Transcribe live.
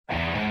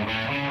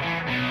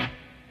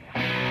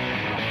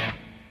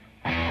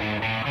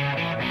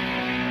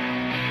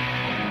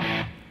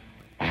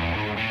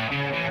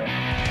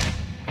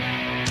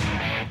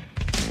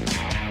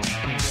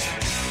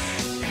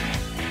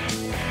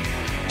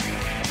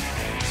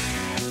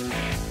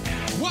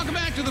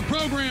Welcome back to the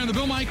program, The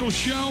Bill Michaels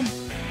Show.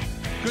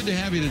 Good to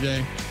have you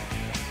today.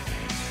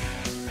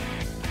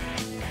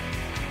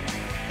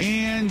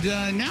 And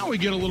now we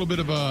get a little bit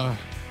of a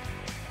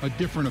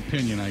different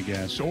opinion, I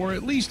guess, or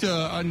at least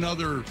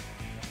another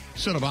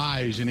set of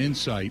eyes and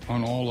insight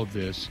on all of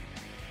this.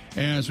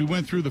 As we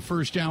went through the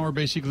first hour,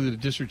 basically the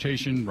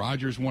dissertation,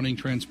 Rogers wanting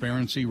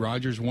transparency,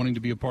 Rogers wanting to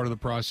be a part of the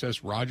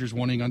process, Rogers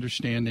wanting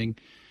understanding,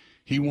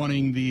 he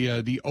wanting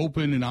the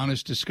open and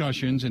honest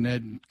discussions, and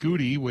Ed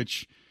Gutekunst,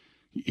 which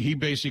he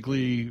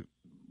basically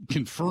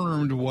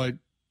confirmed what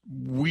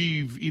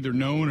we've either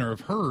known or have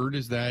heard,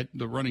 is that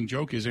the running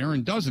joke is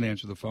Aaron doesn't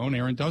answer the phone.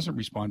 Aaron doesn't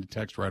respond to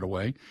text right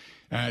away.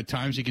 At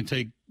times he can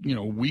take,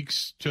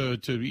 weeks to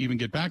even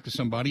get back to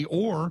somebody,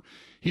 or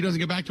he doesn't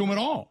get back to him at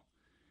all.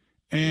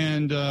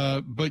 And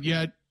but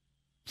yet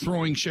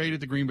throwing shade at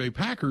the Green Bay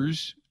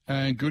Packers,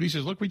 and Goody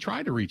says, look, we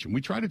tried to reach him.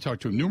 We tried to talk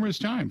to him numerous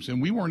times,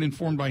 and we weren't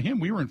informed by him.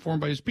 We were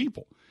informed by his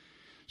people.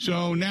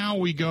 So now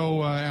we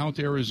go out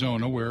to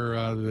Arizona, where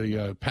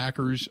the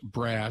Packers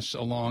brass,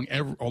 along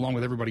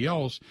with everybody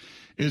else,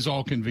 is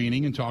all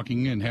convening and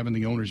talking and having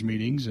the owners'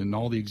 meetings and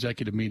all the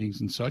executive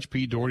meetings and such.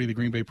 Pete Dougherty, the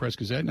Green Bay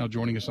Press-Gazette, now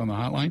joining us on the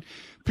hotline.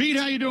 Pete,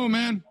 how you doing,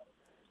 man?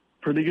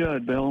 Pretty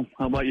good, Bill.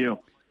 How about you?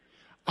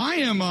 I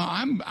am.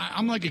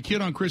 I'm like a kid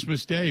on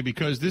Christmas Day,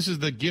 because this is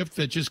the gift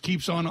that just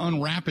keeps on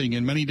unwrapping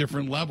in many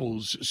different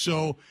levels.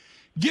 So.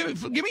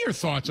 Give me your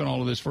thoughts on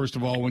all of this, first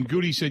of all, when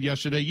Goody said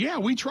yesterday, yeah,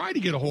 we tried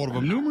to get a hold of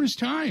him numerous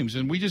times,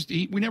 and we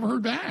never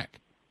heard back.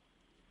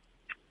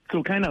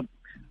 So kind of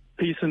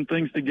piecing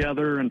things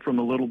together, and from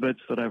the little bits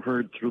that I've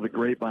heard through the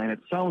grapevine, it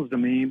sounds to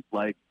me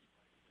like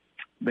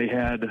they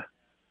had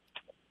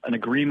an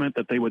agreement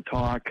that they would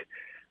talk,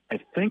 I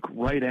think,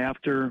 right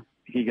after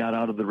he got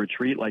out of the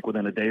retreat, like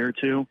within a day or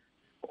two.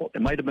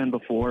 It might have been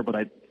before, but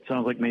it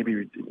sounds like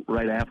maybe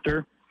right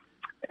after,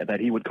 that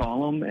he would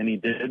call him, and he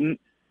didn't.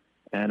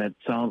 And it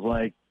sounds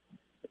like,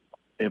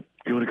 if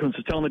Gutekunst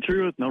is telling the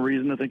truth, no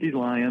reason to think he's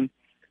lying,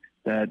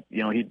 that,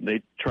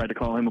 they tried to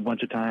call him a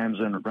bunch of times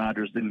and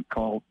Rogers didn't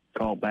call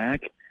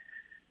back.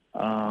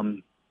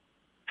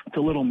 It's a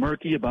little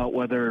murky about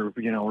whether,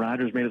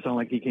 Rogers made it sound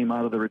like he came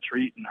out of the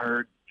retreat and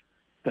heard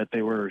that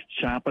they were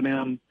shopping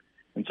him,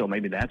 and so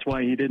maybe that's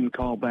why he didn't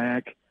call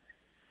back.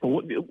 But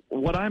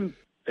what I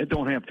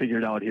don't have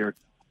figured out here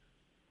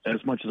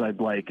as much as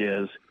I'd like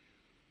is,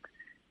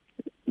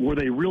 were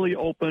they really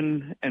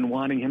open and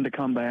wanting him to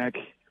come back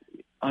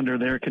under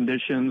their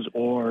conditions,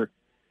 or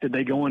did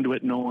they go into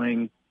it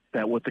knowing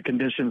that with the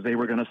conditions they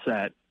were going to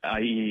set,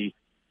 i.e.,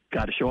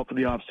 got to show up for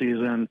the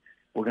offseason,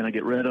 we're going to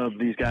get rid of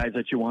these guys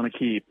that you want to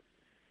keep,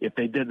 if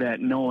they did that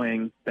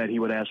knowing that he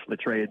would ask for the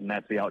trade and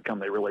that's the outcome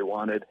they really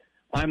wanted?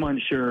 I'm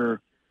unsure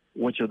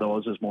which of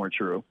those is more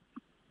true.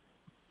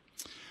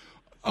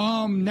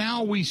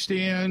 Now we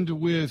stand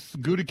with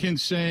Gutekunst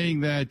saying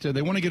that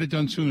they want to get it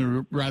done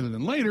sooner rather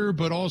than later,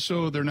 but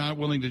also they're not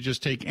willing to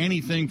just take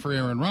anything for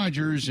Aaron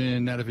Rodgers,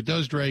 and that if it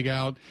does drag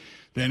out,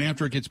 then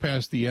after it gets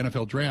past the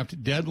NFL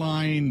draft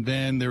deadline,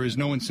 then there is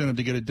no incentive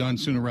to get it done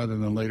sooner rather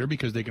than later,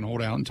 because they can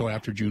hold out until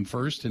after June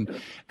 1st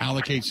and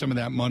allocate some of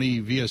that money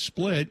via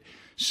split.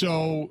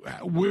 So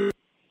we're...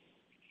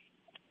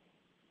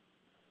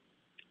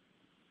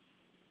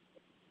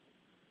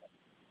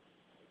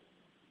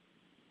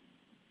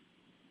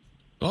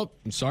 Oh,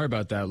 I'm sorry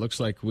about that. Looks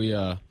like we've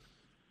I'm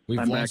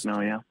lost. Back now,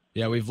 yeah.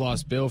 Yeah, we've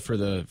lost Bill for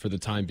the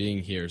time being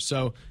here.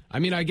 So, I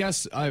mean, I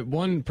guess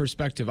one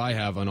perspective I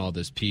have on all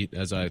this, Pete,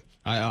 as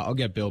I'll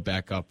get Bill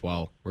back up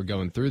while we're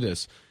going through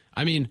this.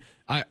 I mean,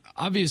 I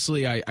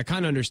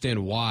kind of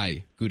understand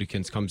why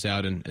Gutekunst comes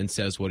out and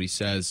says what he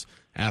says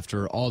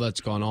after all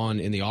that's gone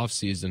on in the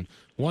offseason.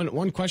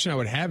 One question I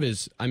would have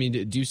is, I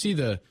mean, do you see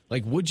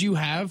would you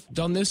have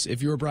done this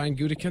if you were Brian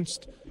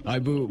Gutekunst?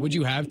 Would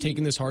you have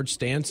taken this hard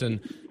stance and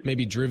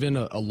maybe driven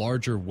a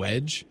larger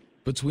wedge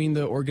between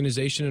the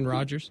organization and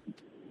Rodgers?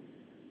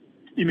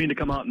 You mean to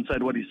come out and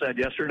said what he said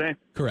yesterday?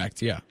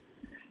 Correct, yeah.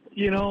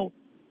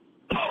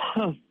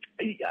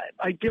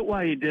 I get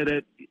why he did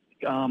it.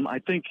 I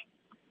think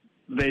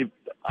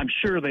I'm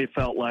sure they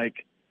felt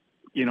like,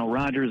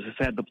 Rodgers has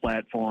had the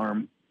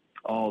platform,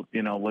 with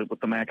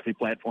the McAfee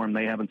platform,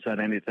 they haven't said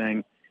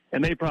anything.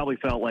 And they probably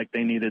felt like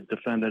they needed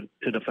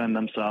to defend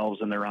themselves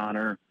and their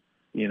honor,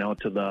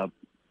 to the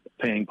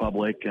paying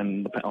public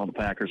and all the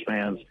Packers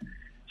fans.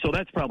 So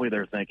that's probably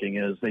their thinking,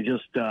 is they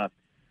just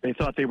they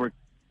thought they were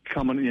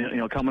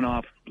coming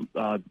off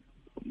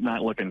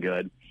not looking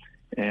good.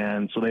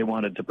 And so they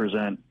wanted to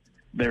present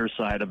their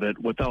side of it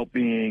without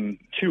being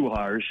too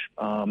harsh.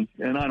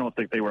 And I don't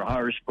think they were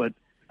harsh, but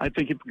I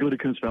think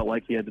Gutekunst felt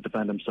like he had to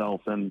defend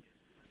himself and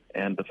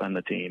defend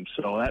the team.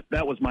 So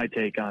that was my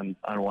take on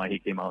why he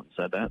came out and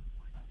said that.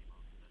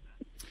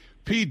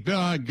 Pete,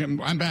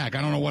 I'm back.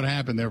 I don't know what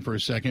happened there for a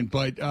second.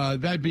 But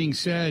that being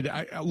said,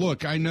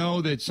 I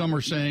know that some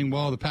are saying,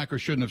 well, the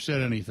Packers shouldn't have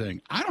said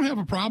anything. I don't have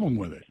a problem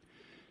with it.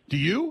 Do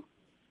you?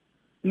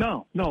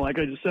 No. Like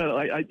I just said,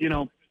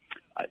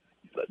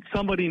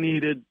 somebody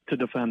needed to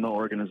defend the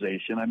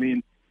organization. I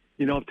mean,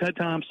 if Ted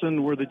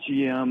Thompson were the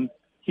GM,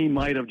 he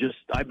might have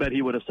I bet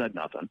he would have said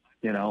nothing,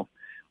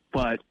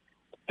 but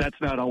that's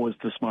not always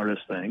the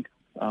smartest thing.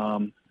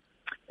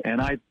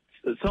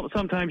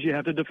 Sometimes you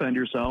have to defend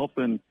yourself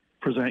and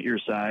present your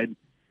side.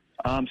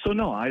 So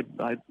no, I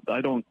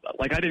don't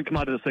like. I didn't come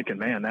out of this thinking,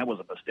 man, that was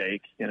a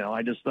mistake.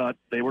 I just thought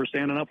they were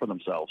standing up for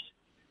themselves.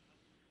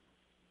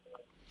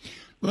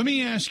 Let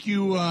me ask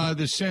you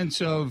the sense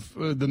of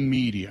the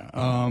media,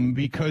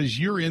 because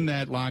you're in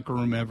that locker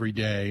room every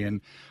day,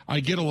 and I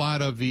get a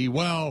lot of the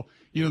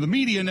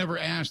media never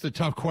asked the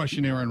tough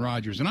question, Aaron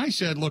Rodgers. And I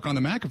said, look, on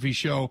the McAfee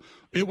show,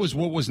 it was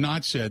what was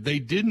not said. They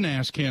didn't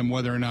ask him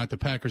whether or not the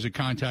Packers had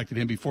contacted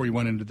him before he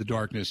went into the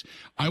darkness.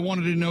 I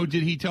wanted to know,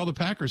 did he tell the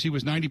Packers he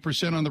was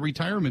 90% on the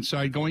retirement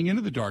side going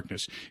into the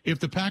darkness? If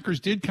the Packers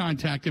did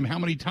contact him, how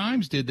many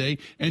times did they?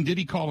 And did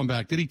he call him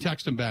back? Did he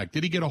text him back?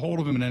 Did he get a hold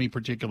of him in any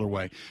particular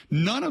way?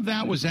 None of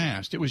that was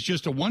asked. It was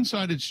just a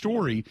one-sided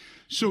story.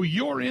 So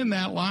you're in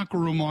that locker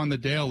room on the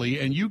daily,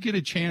 and you get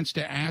a chance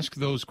to ask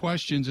those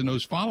questions and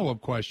those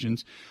follow-up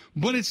questions,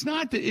 but it's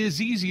not as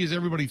easy as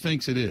everybody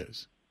thinks it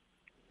is.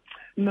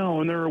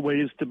 No, and there are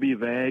ways to be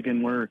vague,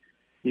 and where,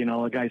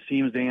 a guy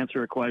seems to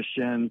answer a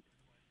question,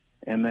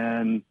 and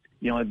then,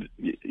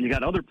 you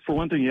got other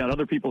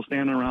people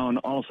standing around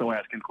also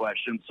asking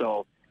questions,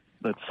 so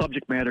the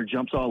subject matter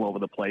jumps all over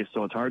the place,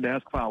 so it's hard to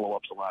ask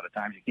follow-ups a lot of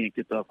times. You can't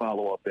get the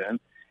follow-up in,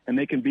 and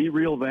they can be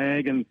real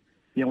vague, and,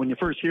 when you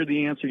first hear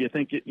the answer, you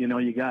think,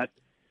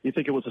 you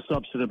think it was a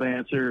substantive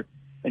answer,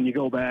 and you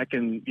go back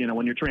and,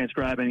 when you're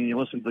transcribing and you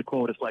listen to the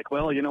quote, it's like,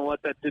 well, you know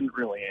what, that didn't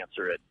really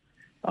answer it.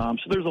 So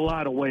there's a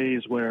lot of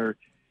ways where,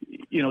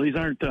 these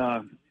aren't,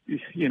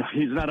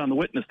 he's not on the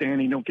witness stand.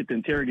 And you don't get to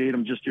interrogate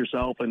him, just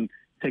yourself, and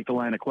take the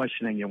line of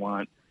questioning you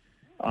want.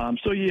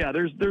 So yeah,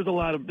 there's a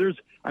lot of,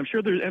 I'm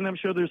sure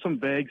there's some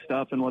vague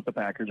stuff in what the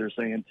Packers are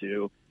saying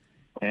too.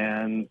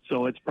 And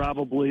so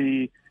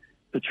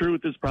the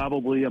truth is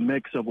probably a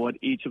mix of what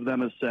each of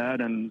them has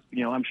said. And,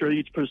 I'm sure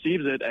each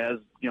perceives it as,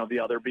 the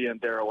other being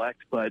derelict.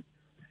 But,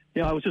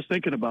 I was just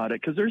thinking about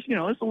it because there's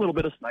a little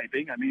bit of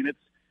sniping. I mean, it's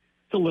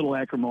a little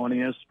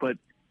acrimonious, but,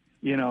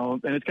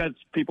 and it's got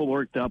people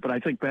worked up. But I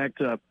think back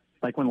to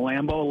like when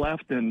Lambeau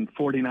left in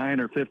 49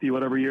 or 50,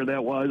 whatever year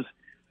that was.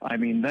 I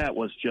mean, that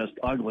was just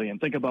ugly. And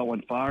think about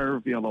when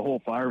Favre, the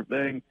whole Favre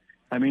thing.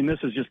 I mean, this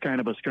is just kind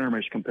of a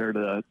skirmish compared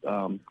to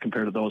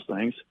those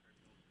things.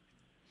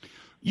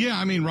 Yeah,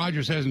 I mean,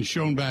 Rodgers hasn't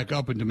shown back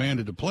up and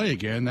demanded to play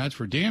again. That's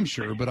for damn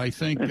sure. But I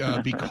think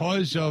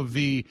because of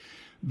the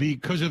the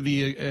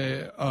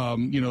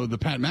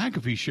Pat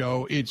McAfee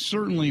show, it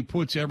certainly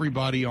puts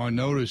everybody on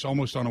notice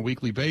almost on a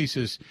weekly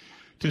basis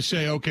to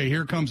say, okay,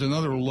 here comes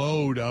another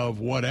load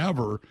of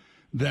whatever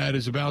that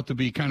is about to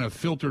be kind of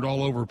filtered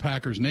all over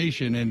Packers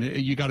Nation, and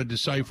you got to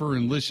decipher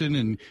and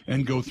listen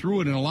and go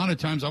through it. And a lot of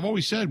times, I've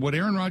always said, what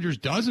Aaron Rodgers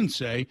doesn't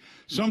say,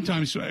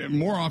 sometimes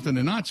more often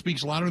than not,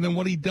 speaks louder than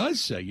what he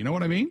does say. You know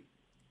what I mean?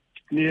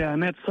 Yeah,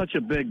 and that's such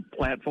a big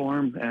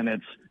platform, and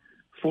it's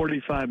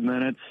 45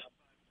 minutes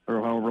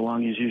or however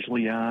long he's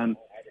usually on,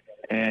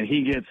 and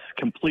he gets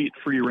complete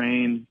free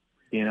reign,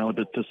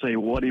 to say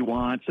what he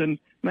wants. And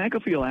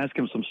McAfee will ask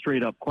him some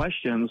straight-up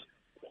questions,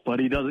 but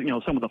he doesn't,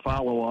 some of the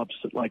follow-ups,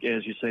 like,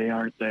 as you say,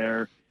 aren't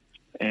there,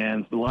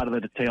 and a lot of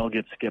the detail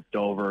gets skipped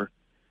over.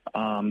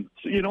 I've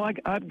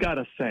got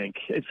to think.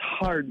 It's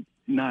hard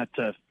not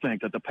to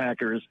think that the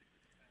Packers,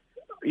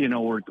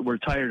 we're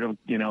tired of,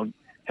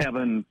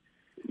 having,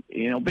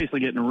 basically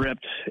getting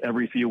ripped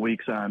every few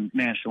weeks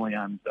nationally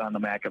on the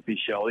McAfee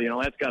show.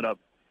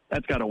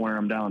 That's got to wear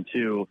him down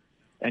too.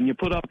 And you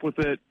put up with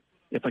it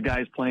if a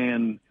guy's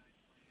playing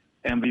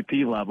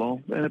MVP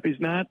level, and if he's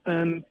not,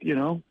 then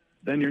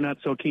then you're not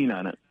so keen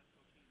on it.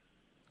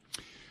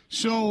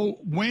 So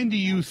when do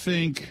you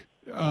think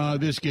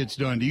this gets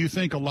done? Do you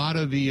think a lot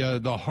of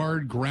the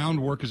hard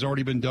groundwork has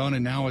already been done,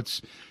 and now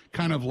it's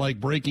kind of like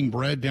breaking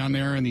bread down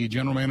there in the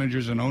general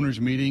managers and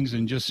owners meetings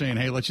and just saying,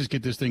 hey, let's just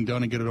get this thing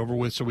done and get it over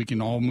with so we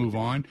can all move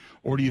on?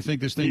 Or do you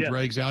think this thing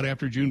drags out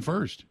after June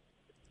 1st?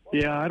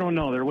 Yeah, I don't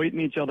know. They're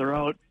waiting each other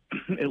out.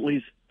 At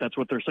least that's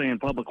what they're saying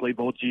publicly.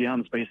 Both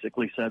GMs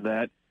basically said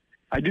that.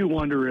 I do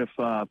wonder if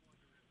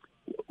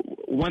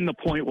when the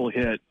point will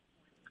hit,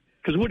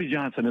 because Woody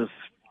Johnson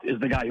is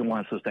the guy who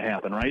wants this to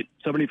happen, right?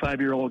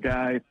 75-year-old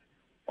guy,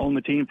 owned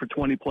the team for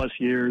 20-plus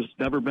years,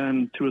 never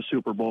been to a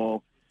Super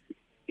Bowl.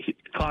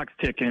 Clock's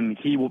ticking.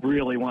 He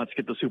really wants to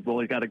get the Super Bowl.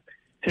 He's got a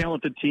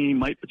talented team,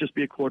 might just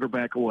be a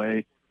quarterback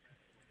away.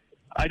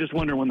 I just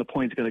wonder when the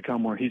point's going to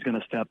come where he's going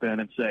to step in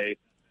and say,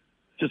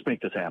 just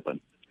make this happen,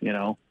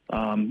 And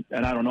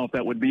I don't know if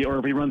that would be, or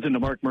if he runs into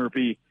Mark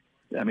Murphy.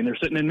 I mean, they're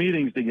sitting in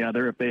meetings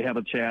together. If they have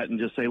a chat and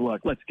just say,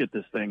 look, let's get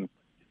this thing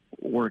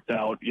worked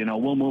out.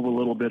 We'll move a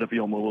little bit if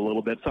you'll move a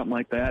little bit, something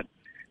like that.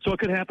 So it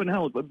could happen.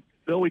 Hell,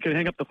 Bill, we could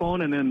hang up the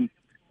phone and then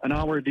an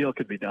hour deal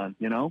could be done,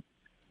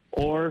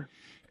 Or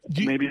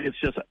maybe it's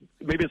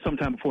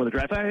sometime before the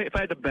draft. If I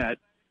had to bet,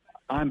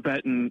 I'm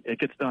betting it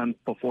gets done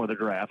before the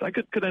draft. I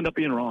could end up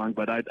being wrong,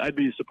 but I'd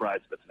be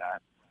surprised if it's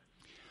not.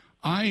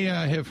 I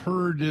have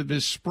heard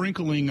this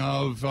sprinkling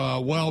of,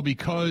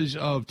 because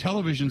of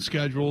television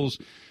schedules,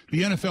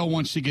 the NFL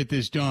wants to get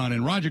this done,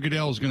 and Roger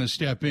Goodell is going to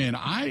step in.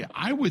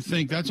 I would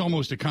think that's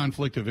almost a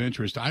conflict of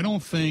interest. I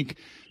don't think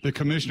the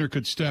commissioner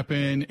could step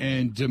in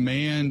and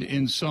demand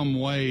in some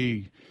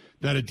way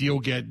that a deal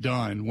get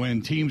done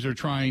when teams are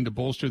trying to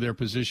bolster their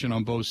position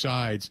on both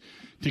sides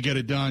to get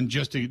it done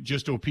just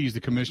to appease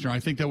the commissioner. I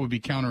think that would be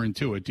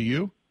counterintuitive. Do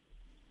you?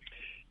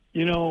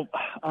 You know,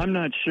 I'm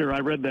not sure. I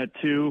read that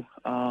too.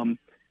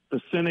 The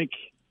cynic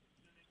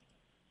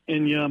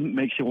in you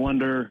makes you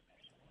wonder,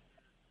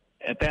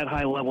 at that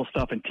high level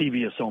stuff, and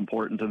TV is so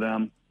important to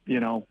them, you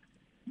know,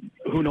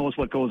 who knows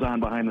what goes on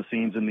behind the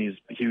scenes in these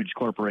huge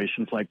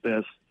corporations like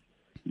this.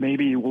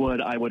 Maybe you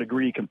would. I would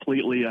agree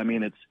completely. I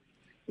mean,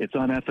 it's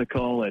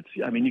unethical.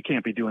 You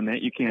can't be doing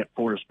that. You can't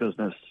force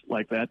business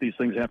like that. These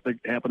things have to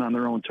happen on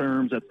their own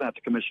terms. That's not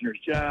the commissioner's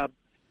job.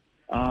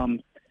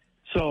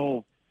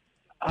 So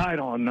I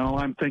don't know.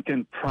 I'm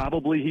thinking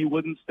probably he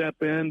wouldn't step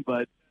in,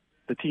 but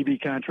the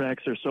TV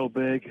contracts are so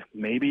big.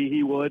 Maybe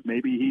he would.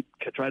 Maybe he'd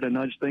try to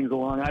nudge things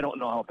along. I don't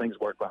know how things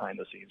work behind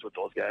the scenes with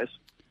those guys.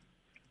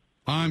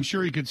 I'm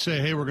sure he could say,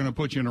 hey, we're going to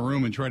put you in a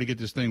room and try to get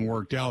this thing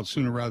worked out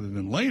sooner rather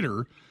than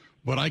later.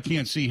 But I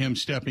can't see him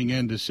stepping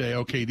in to say,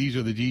 okay, these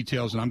are the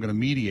details, and I'm going to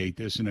mediate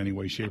this in any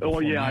way, shape, or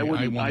form. Yeah, I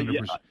wouldn't.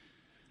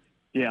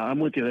 I'm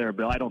with you there,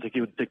 Bill. I don't think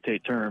he would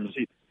dictate terms.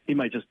 He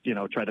might just,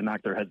 try to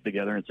knock their heads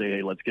together and say,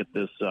 hey, let's get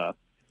this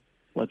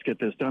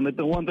done.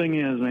 The one thing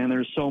is, man,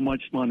 there's so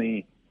much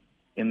money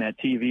in that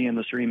TV and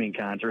the streaming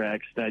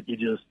contracts that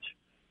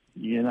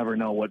you never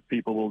know what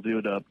people will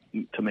do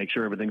to make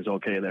sure everything's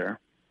okay there.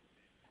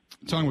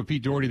 Talking with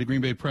Pete Dougherty, the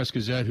Green Bay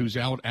Press-Gazette, who's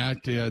out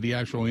at the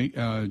actual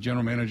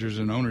general managers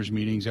and owners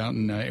meetings out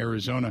in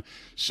Arizona.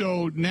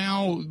 So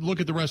now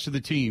look at the rest of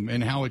the team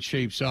and how it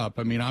shapes up.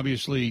 I mean,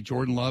 obviously,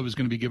 Jordan Love is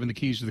going to be given the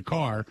keys to the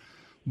car.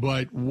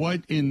 But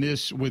what in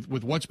this,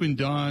 with what's been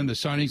done, the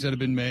signings that have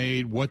been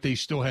made, what they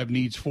still have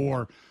needs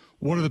for,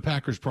 what are the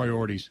Packers'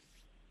 priorities?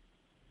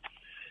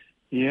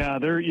 Yeah,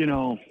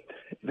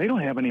 they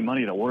don't have any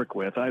money to work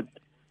with. I've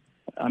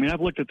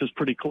looked at this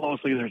pretty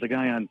closely. There's a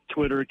guy on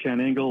Twitter, Ken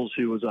Ingalls,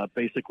 who is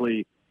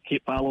basically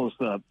follows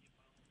the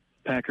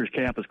Packers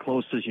cap as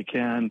close as you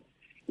can.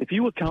 If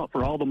you account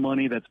for all the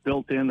money that's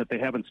built in that they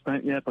haven't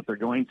spent yet, but they're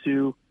going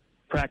to,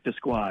 practice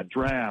squad,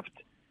 draft,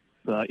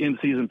 the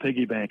in-season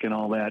piggy bank, and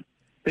all that,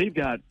 they've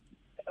got.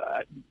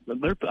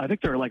 I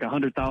think they're like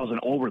 $100,000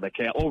 over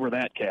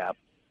that cap,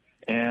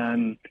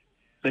 and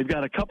they've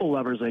got a couple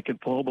levers they could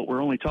pull, but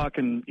we're only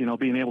talking,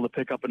 being able to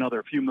pick up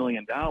another few $1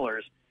 million.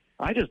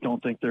 I just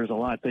don't think there's a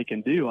lot they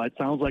can do. It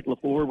sounds like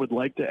LaFleur would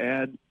like to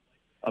add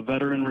a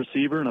veteran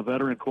receiver and a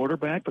veteran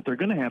quarterback, but they're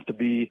going to have to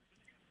be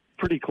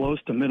pretty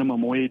close to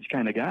minimum wage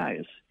kind of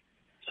guys.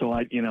 So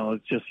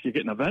it's just you're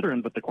getting a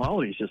veteran, but the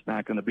quality is just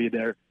not going to be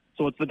there.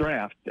 So it's the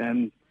draft,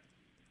 and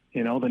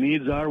the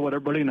needs are what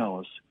everybody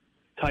knows: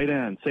 tight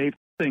end, safe.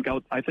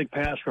 I think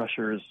pass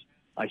rusher is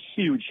a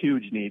huge,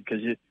 huge need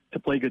because to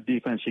play good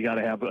defense, you got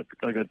to have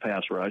a good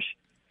pass rush.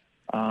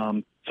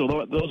 So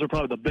those are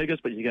probably the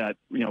biggest, but you got,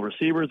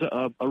 receivers,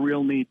 a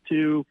real need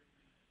too.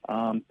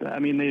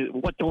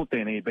 What don't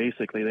they need?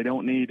 Basically, they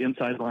don't need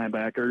inside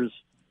linebackers,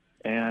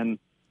 and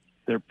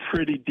they're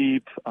pretty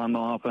deep on the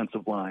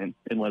offensive line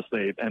unless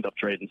they end up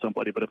trading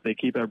somebody. But if they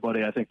keep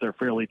everybody, I think they're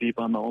fairly deep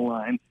on the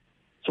O-line.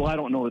 So I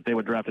don't know that they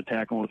would draft a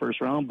tackle in the first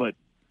round, but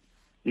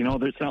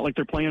it's not like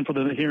they're playing for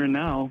the here and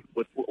now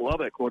with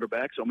Love at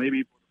quarterback. So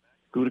maybe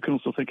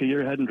Gutekunst will think a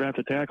year ahead and draft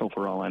a tackle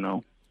for all I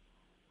know.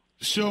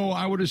 So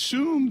I would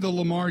assume the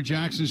Lamar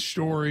Jackson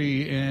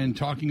story and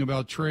talking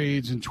about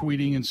trades and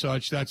tweeting and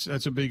such, that's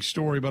a big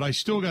story. But I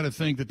still got to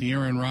think that the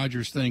Aaron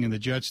Rodgers thing and the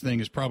Jets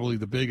thing is probably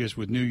the biggest,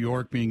 with New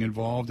York being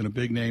involved and a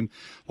big name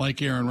like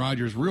Aaron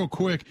Rodgers. Real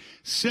quick,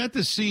 set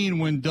the scene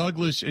when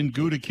Douglas and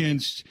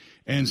Gutekunst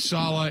and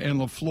Saleh and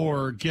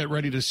LaFleur get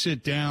ready to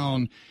sit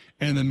down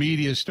and the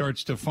media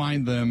starts to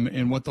find them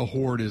and what the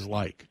horde is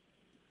like.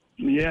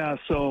 Yeah,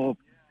 so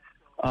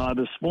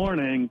this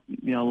morning,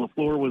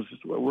 LaFleur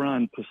we're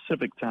on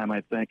Pacific time,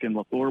 I think, and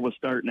LaFleur was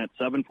starting at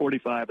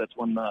 7:45. That's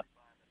when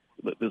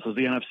this is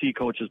the NFC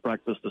coaches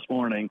breakfast this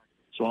morning.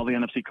 So all the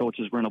NFC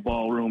coaches were in a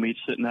ballroom, each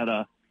sitting at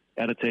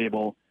a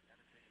table.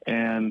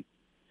 And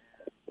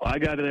I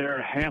got there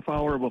a half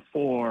hour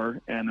before,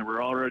 and there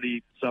were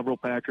already several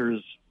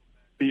Packers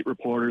beat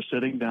reporters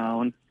sitting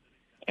down.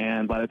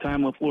 And by the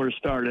time LaFleur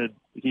started,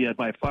 he had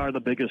by far the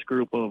biggest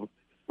group of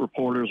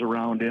reporters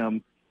around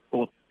him,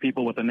 both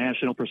people with a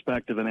national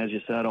perspective and, as you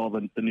said, all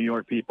the New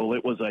York people.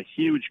 It was a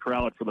huge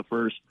crowd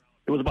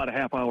it was about a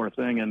half-hour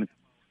thing, and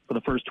for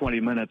the first 20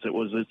 minutes it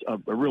was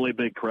a really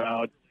big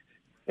crowd.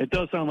 It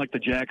does sound like the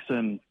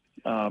Jackson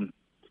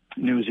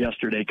news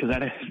yesterday, because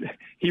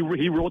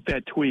he wrote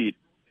that tweet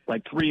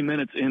like 3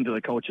 minutes into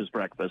the coach's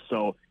breakfast,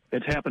 so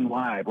it's happened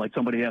live. Like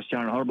somebody asked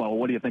John Harbaugh, well,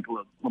 what do you think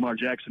of Lamar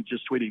Jackson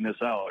just tweeting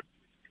this out?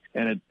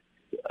 And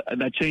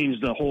that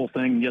changed the whole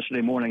thing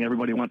yesterday morning.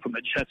 Everybody went from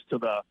the Jets to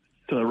the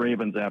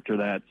Ravens after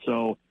that.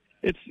 So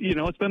it's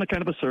been a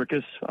kind of a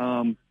circus.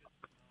 And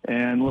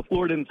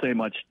LaFleur didn't say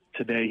much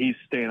today. He's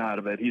staying out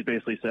of it. He's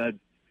basically said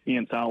he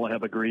and Saleh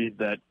have agreed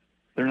that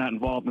they're not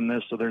involved in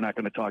this, so they're not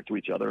going to talk to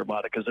each other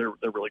about it because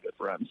they're really good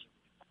friends.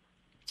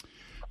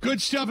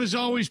 Good stuff as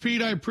always,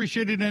 Pete. I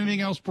appreciate it.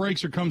 Anything else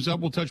breaks or comes up,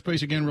 we'll touch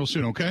base again real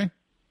soon, okay?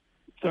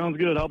 Sounds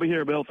good. I'll be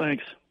here, Bill.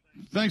 Thanks.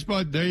 Thanks,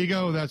 bud. There you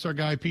go. That's our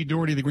guy, Pete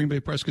Dougherty, the Green Bay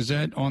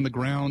Press-Gazette, on the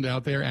ground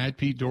out there at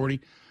Pete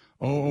Dougherty.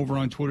 Over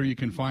on Twitter, you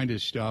can find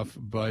his stuff,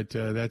 but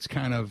that's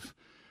kind of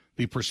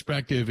the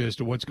perspective as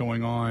to what's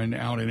going on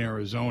out in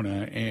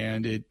Arizona.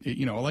 And, it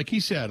like he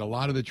said, a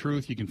lot of the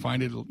truth, you can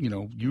find it,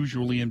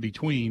 usually in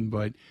between.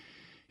 But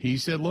he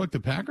said, look,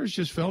 the Packers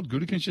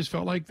Gutekunst just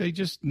felt like they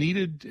just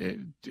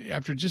needed,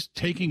 after just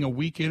taking a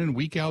week in and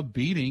week out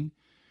beating,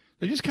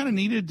 they just kind of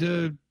needed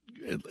to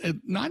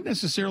not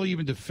necessarily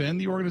even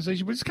defend the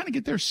organization, but just kind of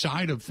get their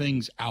side of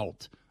things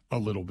out a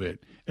little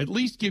bit. At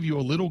least give you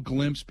a little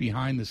glimpse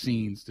behind the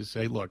scenes to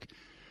say, look,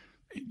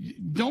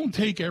 don't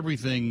take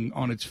everything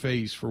on its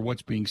face for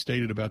what's being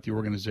stated about the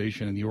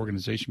organization and the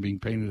organization being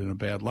painted in a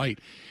bad light.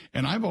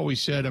 And I've always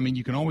said,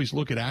 you can always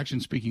look at action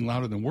speaking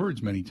louder than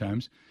words many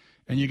times,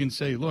 and you can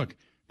say, look,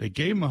 they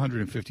gave him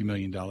 $150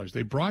 million.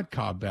 They brought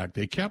Cobb back.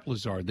 They kept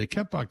Lazard. They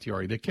kept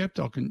Bakhtiari. They kept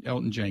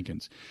Elton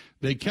Jenkins.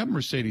 They kept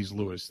Mercedes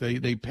Lewis.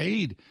 They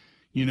paid,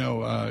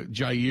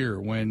 Jair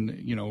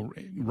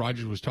when,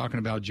 Rodgers was talking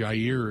about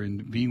Jair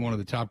and being one of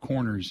the top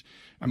corners.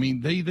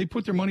 They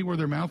put their money where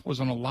their mouth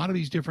was on a lot of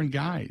these different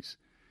guys.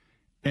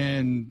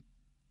 And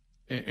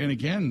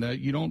again,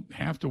 you don't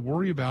have to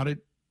worry about it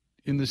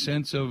in the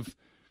sense of,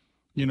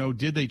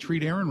 did they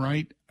treat Aaron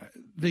right?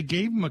 They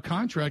gave him a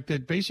contract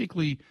that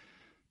basically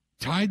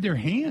tied their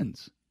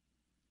hands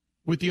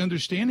with the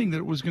understanding that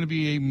it was going to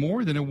be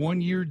more than a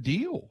one-year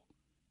deal.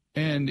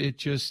 And it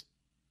just,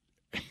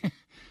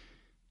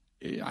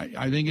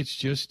 I think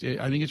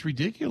it's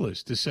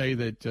ridiculous to say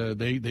that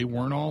they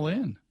weren't all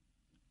in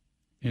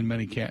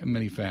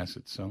many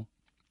facets. So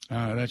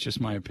that's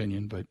just my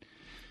opinion, but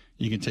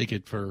you can take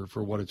it for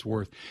what it's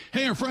worth.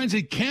 Hey, our friends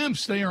at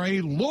Kemp's, they are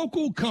a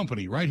local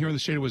company right here in the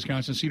state of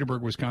Wisconsin,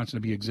 Cedarburg, Wisconsin to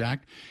be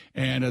exact.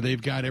 And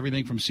they've got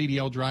everything from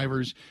CDL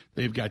drivers.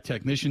 They've got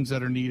technicians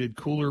that are needed,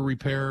 cooler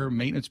repair,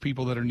 maintenance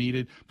people that are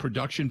needed,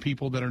 production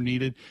people that are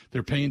needed.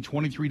 They're paying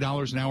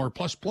 $23 an hour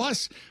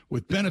plus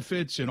with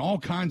benefits and all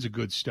kinds of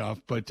good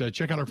stuff. But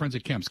check out our friends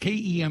at Kemp's,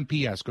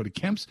 Kemps. Go to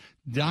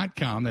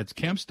Kemps.com. That's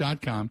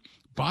Kemps.com.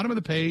 Bottom of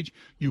the page,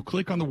 you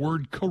click on the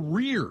word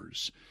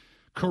careers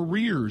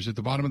at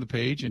the bottom of the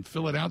page and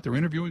fill it out. They're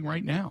interviewing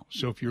right now.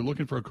 So if you're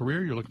looking for a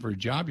career, you're looking for a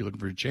job, you're looking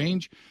for a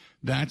change,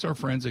 that's our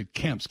friends at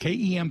Kemps,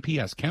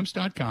 Kemps,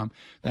 Kemps.com.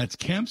 That's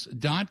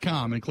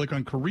Kemps.com, and click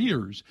on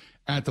careers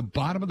at the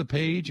bottom of the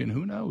page. And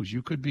who knows,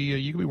 you could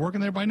be working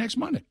there by next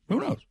Monday. Who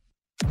knows?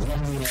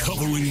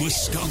 Covering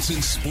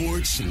Wisconsin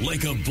sports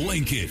like a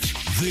blanket.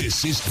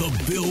 This is the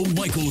Bill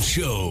Michaels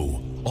Show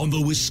on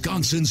the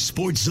Wisconsin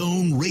Sports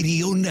Zone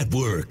Radio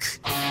Network.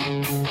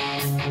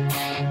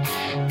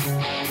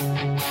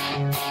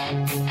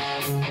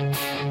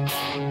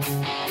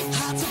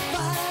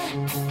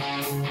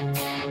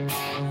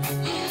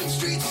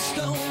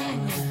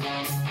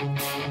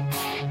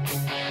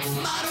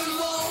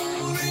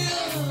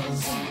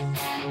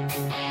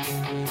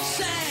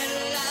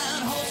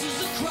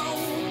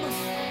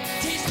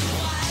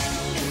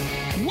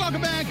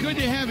 Welcome back. Good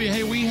to have you.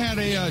 Hey, we had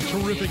a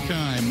terrific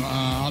time.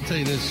 I'll tell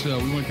you this.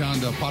 We went down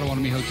to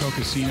Potawatomi Hotel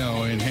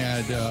Casino and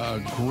had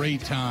a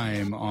great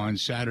time on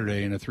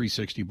Saturday in a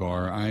 360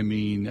 bar.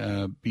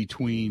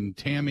 Between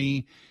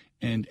Tammy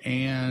and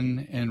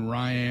Ann and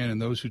Ryan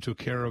and those who took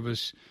care of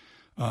us,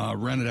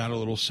 rented out a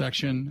little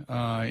section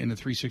in the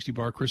 360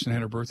 bar. Kristen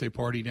had her birthday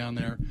party down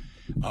there.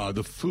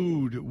 The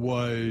food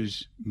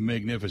was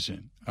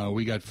magnificent.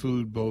 We got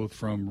food both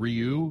from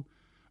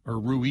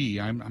Rui.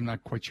 I'm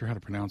not quite sure how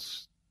to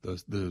pronounce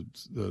the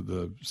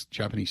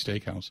Japanese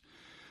steakhouse.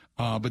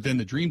 But then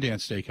the Dream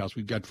Dance Steakhouse,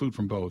 we've got food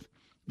from both.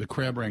 The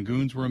crab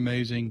rangoons were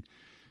amazing.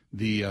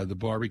 The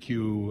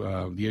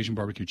barbecue, the Asian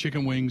barbecue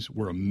chicken wings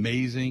were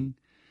amazing.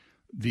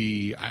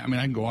 I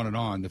can go on and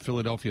on. The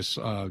Philadelphia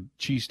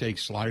cheesesteak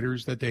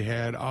sliders that they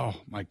had, oh,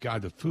 my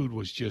God, the food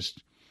was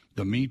just,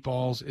 the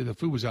meatballs, the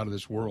food was out of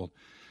this world.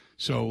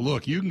 So,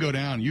 look, you can go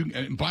down.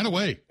 And by the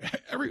way,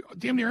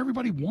 damn near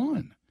everybody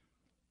won.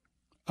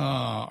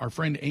 Our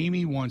friend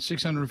Amy won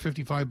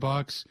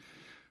 $655.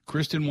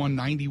 Kristen won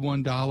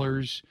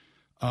 $91.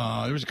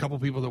 There was a couple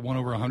people that won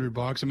over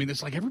 $100.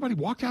 It's like everybody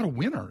walked out a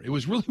winner. It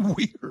was really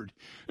weird.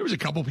 There was a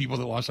couple people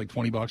that lost like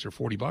 $20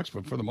 or $40,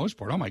 but for the most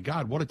part, oh my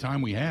God, what a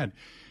time we had.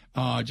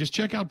 Just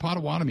check out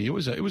Potawatomi. It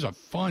was a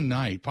fun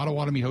night.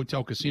 Potawatomi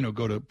Hotel Casino.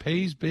 Go to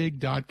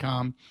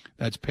paysbig.com.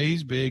 That's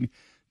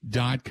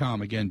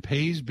paysbig.com. Again,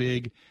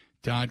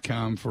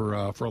 paysbig.com for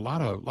a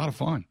lot of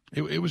fun.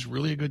 It was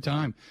really a good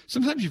time.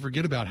 Sometimes you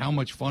forget about how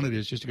much fun it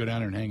is just to go down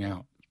there and hang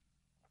out.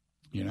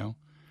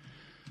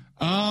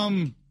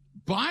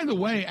 By the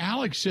way,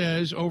 Alex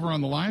says over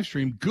on the live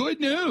stream, good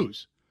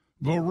news.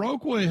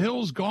 Viroqua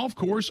Hills Golf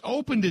Course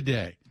opened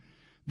today.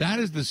 That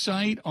is the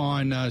site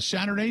on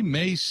Saturday,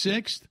 May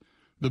 6th.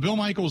 The Bill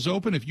Michaels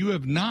Open. If you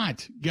have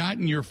not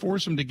gotten your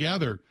foursome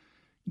together,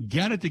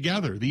 get it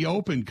together. The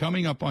Open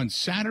coming up on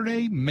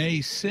Saturday, May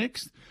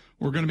 6th.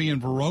 We're going to be in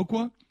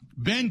Viroqua.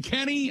 Ben,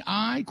 Kenny,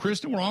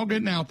 Kristen, we're all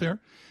getting out there.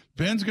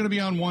 Ben's going to be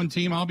on one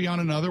team. I'll be on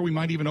another. We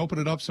might even open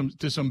it up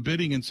to some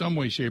bidding in some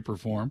way, shape, or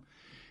form.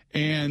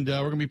 And we're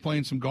going to be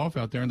playing some golf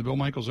out there in the Bill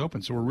Michaels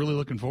Open. So we're really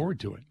looking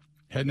forward to it.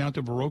 Heading out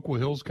to Viroqua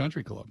Hills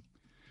Country Club.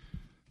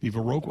 The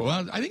Viroqua,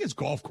 well, I think it's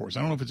golf course. I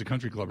don't know if it's a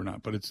country club or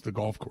not, but it's the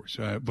golf course.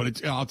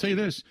 But I'll tell you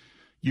this,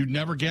 you'd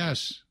never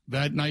guess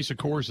that nice a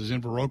course is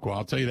in Viroqua.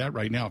 I'll tell you that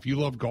right now. If you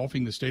love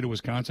golfing the state of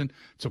Wisconsin,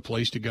 it's a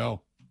place to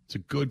go. It's a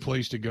good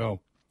place to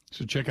go.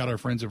 So check out our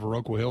friends at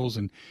Viroqua Hills,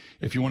 and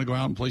if you want to go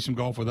out and play some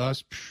golf with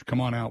us, come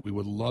on out. We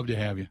would love to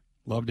have you.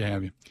 Love to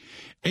have you.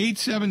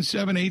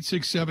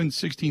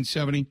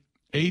 877-867-1670.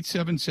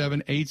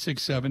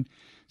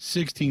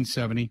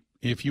 877-867-1670.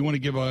 If you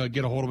want to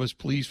get a hold of us,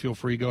 please feel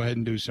free. Go ahead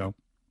and do so.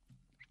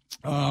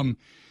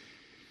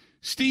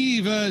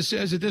 Steve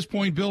says, at this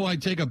point, Bill,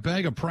 I'd take a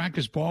bag of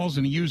practice balls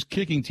and use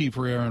kicking tee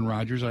for Aaron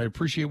Rodgers. I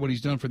appreciate what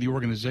he's done for the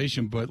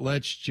organization, but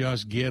let's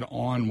just get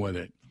on with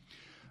it.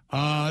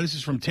 This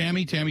is from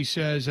Tammy. Tammy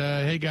says,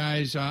 hey,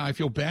 guys, I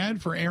feel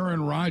bad for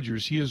Aaron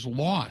Rodgers. He is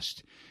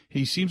lost.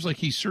 He seems like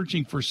he's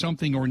searching for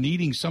something or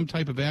needing some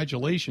type of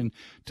adulation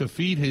to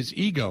feed his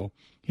ego.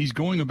 He's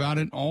going about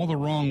it all the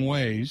wrong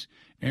ways.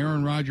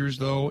 Aaron Rodgers,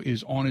 though,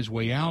 is on his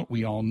way out.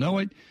 We all know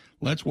it.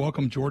 Let's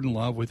welcome Jordan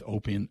Love with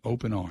open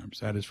arms.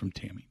 That is from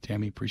Tammy.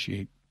 Tammy,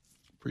 appreciate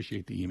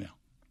the email.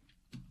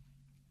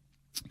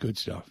 Good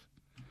stuff.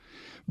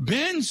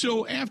 Ben,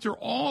 so after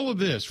all of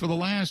this, for the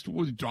last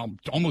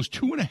almost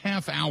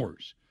 2.5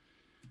 hours,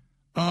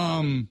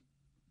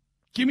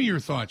 give me your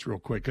thoughts real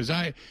quick, because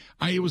I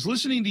was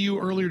listening to you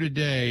earlier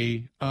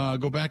today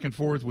go back and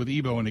forth with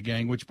Ebo and the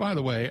gang, which, by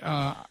the way,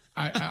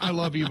 I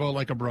love Ebo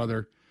like a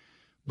brother,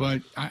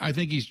 but I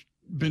think he's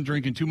been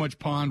drinking too much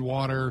pond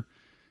water,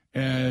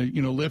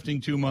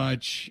 lifting too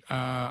much.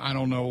 I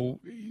don't know,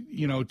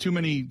 too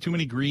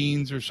many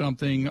greens or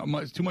something,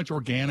 too much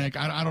organic.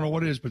 I don't know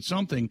what it is, but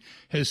something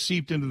has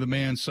seeped into the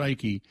man's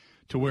psyche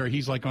to where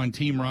he's like on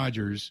Team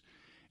Rodgers,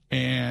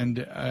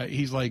 and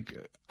he's like,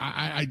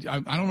 I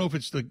don't know if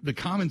it's the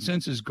common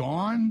sense is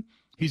gone.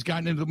 He's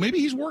gotten into maybe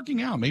he's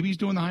working out, maybe he's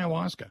doing the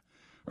ayahuasca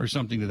or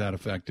something to that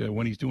effect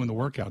when he's doing the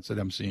workouts that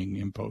I'm seeing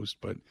in post.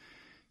 But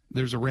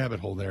there's a rabbit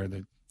hole there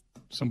that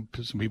some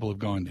people have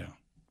gone down.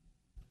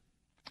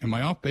 Am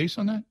I off base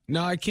on that?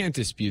 No, I can't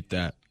dispute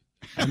that.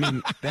 I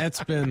mean,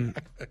 that's been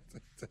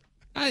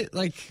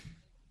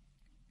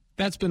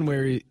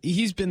where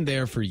he's been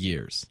there for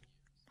years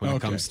when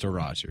it comes to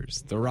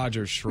Rodgers. The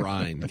Rodgers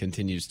shrine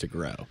continues to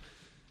grow.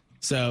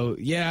 So,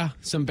 yeah,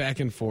 some back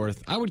and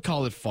forth. I would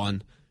call it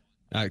fun,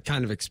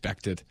 kind of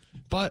expected.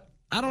 But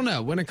I don't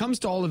know. When it comes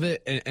to all of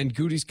it and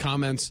Goody's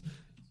comments,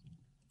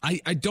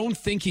 I don't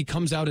think he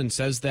comes out and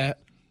says that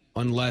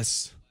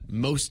unless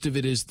most of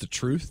it is the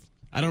truth.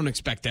 I don't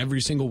expect every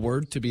single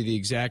word to be the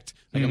exact.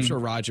 I'm sure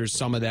Rodgers,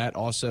 some of that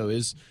also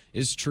is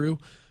true.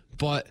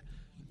 But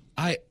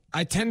I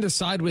tend to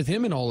side with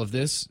him in all of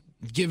this,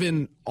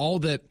 given all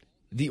that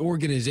the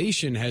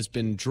organization has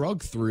been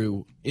drugged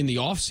through in the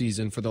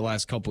offseason for the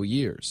last couple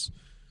years,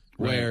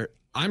 where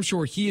I'm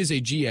sure he as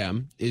a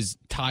GM is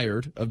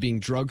tired of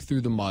being drugged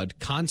through the mud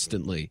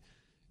constantly.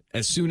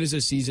 As soon as the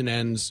season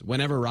ends,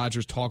 whenever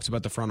Rodgers talks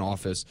about the front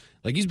office,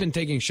 like he's been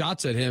taking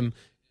shots at him.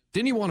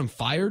 Didn't he want him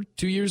fired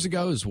 2 years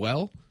ago as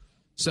well?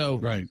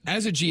 So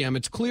as a GM,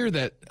 it's clear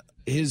that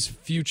his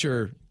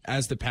future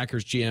as the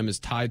Packers GM is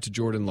tied to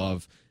Jordan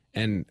Love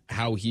and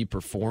how he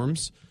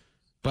performs.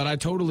 But I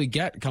totally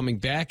get coming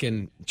back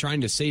and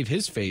trying to save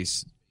his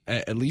face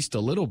at least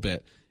a little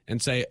bit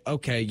and say,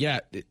 okay, yeah,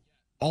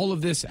 all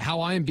of this,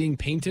 how I am being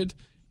painted,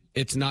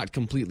 it's not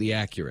completely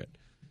accurate.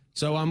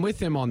 So I'm with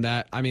him on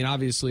that. I mean,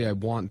 obviously I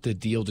want the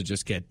deal to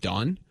just get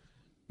done,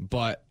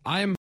 but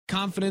I'm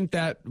confident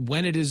that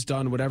when it is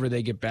done, whatever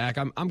they get back,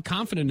 I'm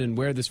confident in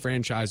where this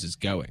franchise is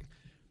going.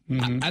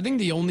 I think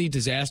the only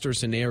disaster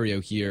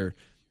scenario here,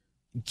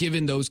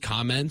 given those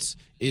comments,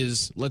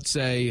 is let's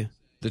say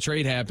the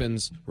trade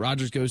happens,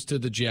 Rodgers goes to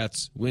the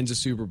Jets, wins a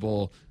Super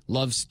Bowl,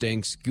 Love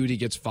stinks, Goody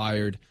gets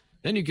fired.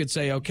 Then you could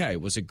say, okay,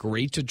 was it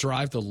great to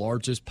drive the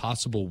largest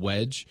possible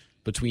wedge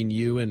between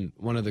you and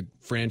one of the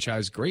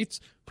franchise greats?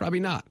 Probably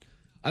not.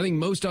 I think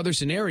most other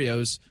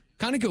scenarios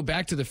kind of go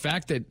back to the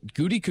fact that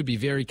Goody could be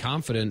very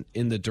confident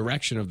in the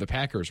direction of the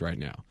Packers right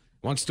now.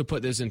 Wants to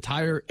put this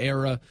entire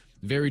era,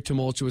 very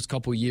tumultuous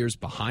couple years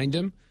behind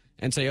him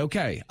and say,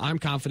 okay, I'm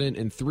confident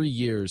in 3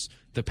 years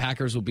the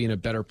Packers will be in a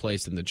better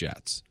place than the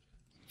Jets.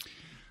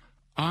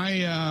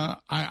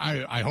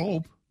 I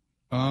hope.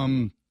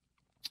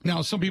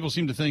 Now, some people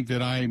seem to think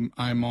that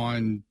I'm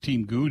on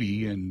Team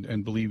Goody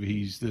and believe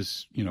he's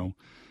this,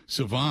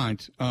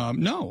 savant.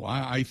 No,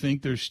 I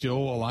think there's still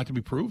a lot to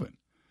be proven.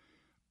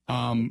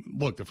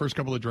 Look, the first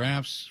couple of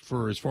drafts,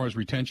 for as far as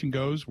retention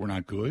goes, were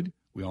not good.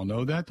 We all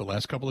know that. The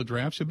last couple of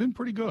drafts have been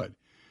pretty good.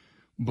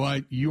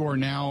 But you are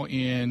now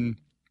in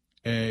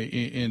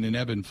an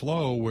ebb and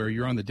flow where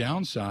you're on the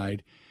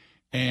downside,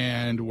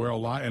 and where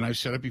and I've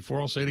said it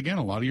before, I'll say it again,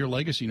 a lot of your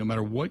legacy, no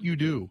matter what you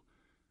do,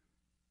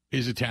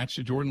 is attached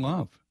to Jordan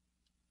Love.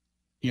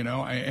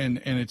 And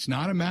it's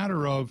not a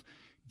matter of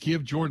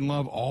give Jordan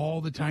Love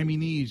all the time he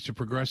needs to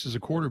progress as a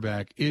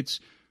quarterback. It's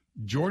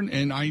Jordan,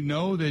 and I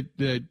know that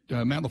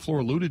Matt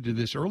LaFleur alluded to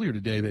this earlier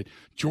today, that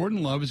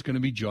Jordan Love is going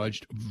to be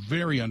judged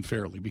very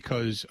unfairly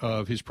because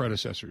of his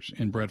predecessors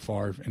in Brett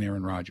Favre and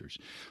Aaron Rodgers.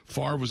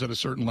 Favre was at a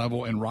certain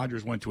level, and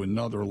Rodgers went to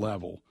another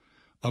level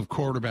of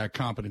quarterback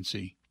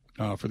competency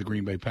for the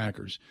Green Bay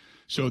Packers.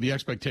 So the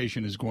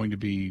expectation is going to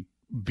be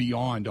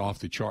beyond off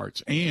the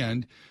charts.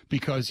 And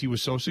because he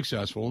was so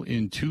successful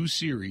in 2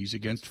 series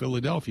against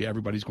Philadelphia,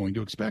 everybody's going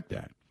to expect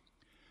that.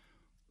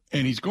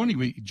 And he's going to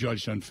be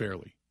judged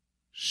unfairly.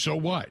 So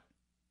what?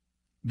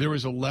 There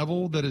is a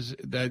level that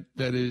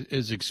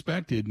is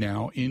expected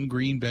now in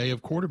Green Bay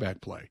of quarterback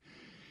play.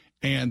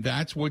 And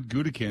that's what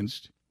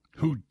Gutekunst,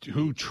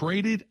 who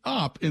traded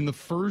up in the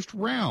first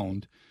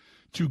round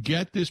to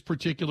get this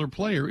particular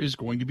player, is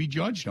going to be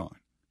judged on.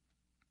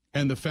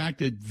 And the fact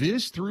that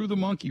this threw the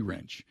monkey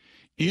wrench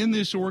in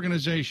this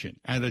organization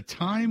at a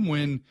time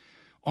when,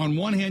 on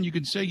one hand, you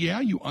could say,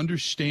 yeah, you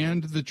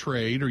understand the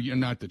trade, or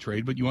not the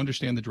trade, but you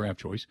understand the draft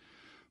choice.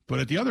 But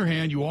at the other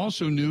hand, you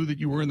also knew that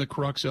you were in the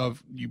crux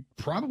of, you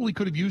probably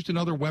could have used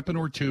another weapon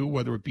or two,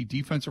 whether it be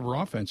defensive or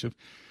offensive,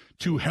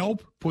 to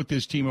help put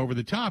this team over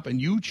the top,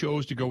 and you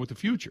chose to go with the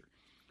future.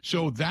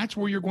 So that's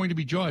where you're going to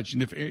be judged.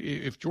 And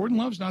if Jordan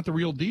Love's not the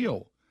real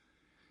deal,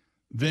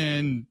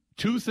 then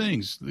 2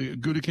 things the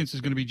Gutekunst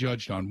is going to be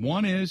judged on.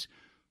 One is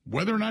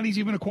whether or not he's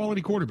even a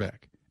quality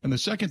quarterback. And the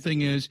second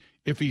thing is,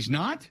 if he's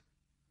not,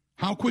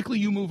 how quickly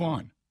you move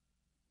on.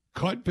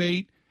 Cut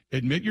bait,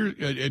 admit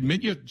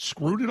you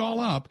screwed it all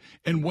up,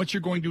 and what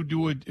you're going to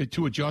do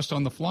to adjust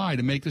on the fly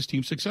to make this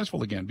team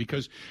successful again.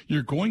 Because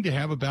you're going to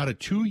have about a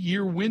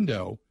 2-year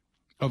window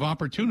of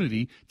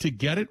opportunity to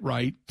get it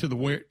right to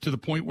the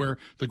point where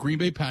the Green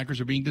Bay Packers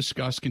are being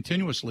discussed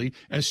continuously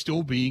as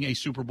still being a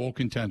Super Bowl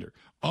contender.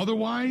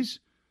 Otherwise,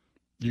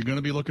 you're going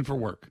to be looking for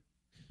work.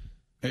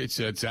 It's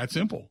that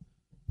simple.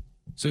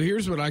 So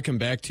here's what I come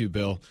back to,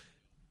 Bill.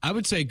 I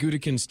would say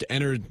Gutekunst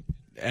entered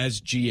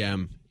as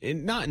GM,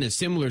 not in a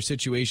similar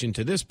situation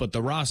to this, but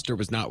the roster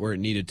was not where it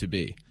needed to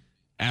be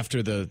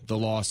after the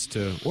loss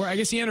to, or I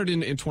guess he entered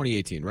in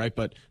 2018, right?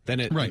 But then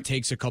it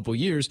takes a couple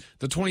years.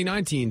 The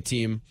 2019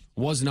 team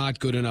was not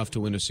good enough to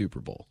win a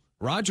Super Bowl.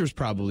 Rodgers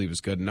probably was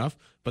good enough,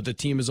 but the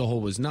team as a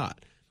whole was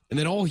not. And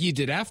then all he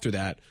did after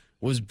that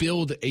was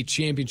build a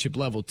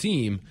championship-level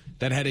team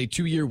that had a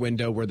 2-year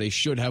window where they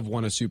should have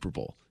won a Super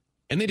Bowl.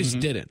 And they just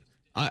didn't.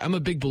 I'm a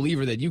big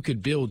believer that you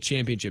could build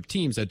championship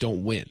teams that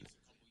don't win,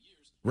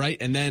 right?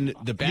 And then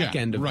the back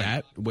end of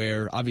that,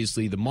 where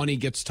obviously the money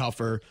gets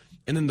tougher,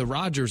 and then the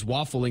Rodgers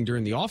waffling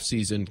during the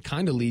offseason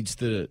kind of leads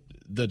to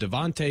the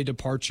Devontae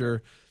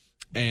departure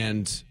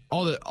and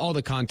all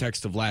the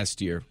context of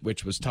last year,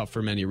 which was tough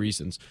for many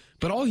reasons.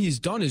 But all he's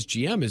done as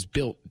GM is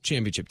built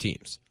championship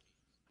teams.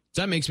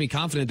 So that makes me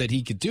confident that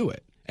he could do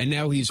it. And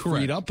now he's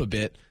freed up a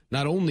bit,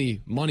 not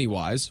only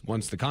money-wise,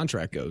 once the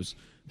contract goes,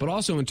 but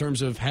also in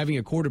terms of having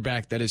a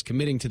quarterback that is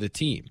committing to the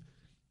team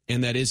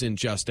and that isn't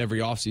just every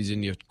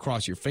offseason you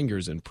cross your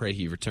fingers and pray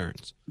he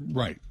returns.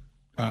 Right,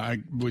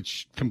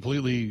 which I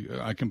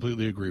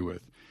completely agree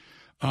with.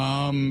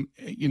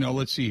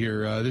 Let's see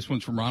here. This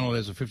one's from Ronald.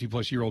 As a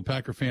 50-plus-year-old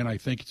Packer fan, I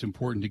think it's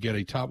important to get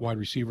a top wide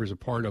receiver as a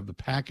part of the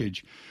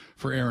package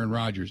for Aaron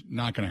Rodgers.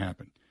 Not going to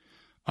happen.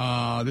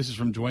 This is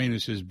from Dwayne, who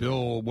says,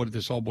 Bill, what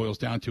this all boils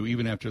down to,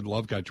 even after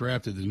Love got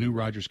drafted, the new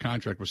Rodgers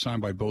contract was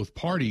signed by both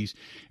parties,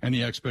 and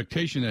the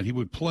expectation that he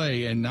would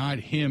play and not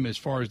him as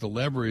far as the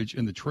leverage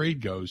and the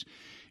trade goes.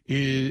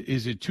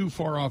 Is it too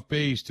far off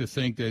base to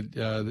think that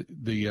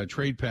the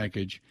trade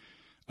package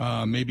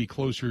may be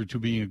closer to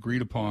being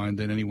agreed upon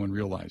than anyone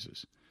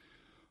realizes?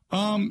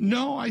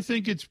 No, I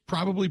think it's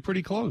probably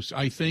pretty close.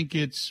 I think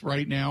it's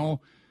right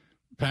now,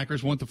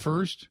 Packers want the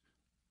first,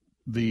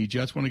 the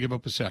Jets want to give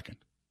up a second.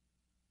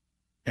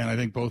 And I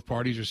think both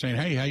parties are saying,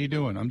 hey, how you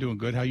doing? I'm doing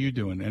good. How you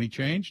doing? Any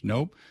change?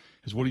 Nope.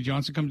 Has Woody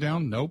Johnson come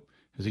down? Nope.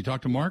 Has he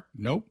talked to Mark?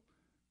 Nope.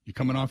 You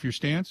coming off your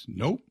stance?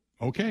 Nope.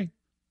 Okay.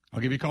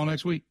 I'll give you a call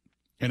next week.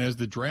 And as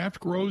the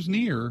draft grows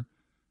near,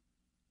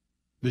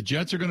 the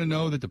Jets are going to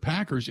know that the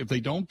Packers, if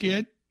they don't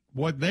get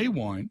what they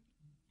want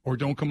or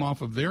don't come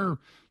off of their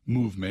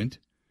movement,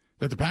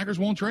 that the Packers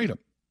won't trade them.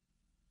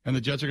 And the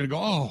Jets are going to go,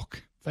 oh,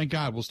 thank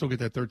God, we'll still get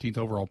that 13th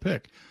overall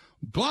pick.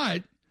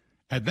 But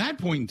at that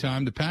point in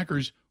time, the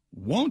Packers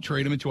won't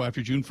trade him until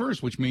after June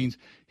 1st, which means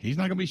he's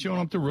not going to be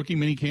showing up to rookie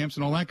mini camps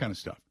and all that kind of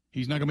stuff.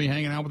 He's not going to be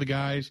hanging out with the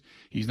guys.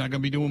 He's not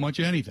going to be doing much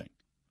of anything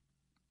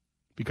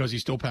because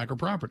he's still Packer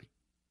property.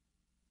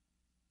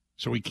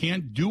 So he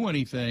can't do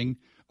anything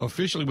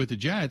officially with the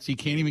Jets. He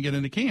can't even get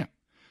into camp,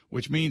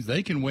 which means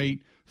they can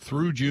wait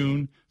through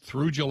June,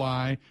 through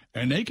July,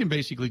 and they can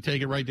basically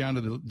take it right down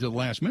to the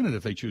last minute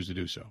if they choose to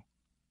do so.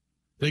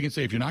 They can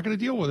say, if you're not going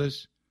to deal with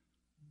us,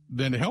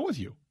 then to hell with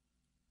you.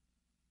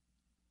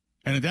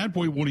 And at that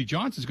point, Woody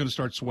Johnson's going to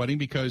start sweating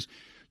because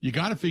you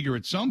got to figure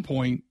at some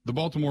point the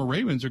Baltimore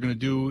Ravens are going to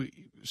do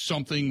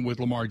something with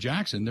Lamar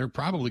Jackson. They're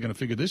probably going to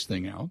figure this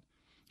thing out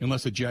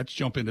unless the Jets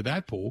jump into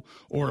that pool,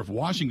 or if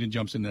Washington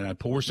jumps into that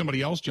pool or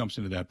somebody else jumps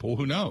into that pool,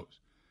 who knows?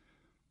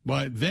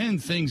 But then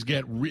things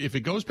get, if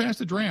it goes past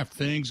the draft,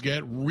 things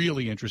get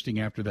really interesting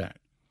after that.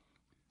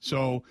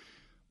 So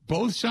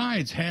both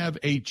sides have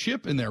a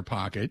chip in their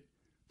pocket.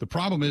 The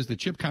problem is the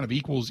chip kind of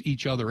equals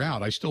each other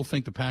out. I still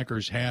think the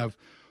Packers have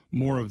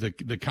more of the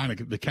kind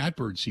of the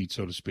catbird seat,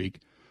 so to speak.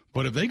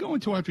 But if they go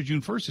until after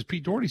June 1st, as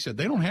Pete Dougherty said,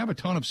 they don't have a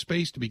ton of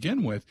space to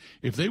begin with.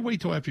 If they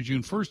wait till after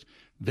June 1st,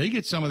 they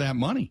get some of that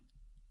money.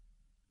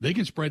 They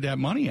can spread that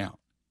money out.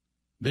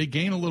 They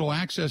gain a little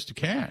access to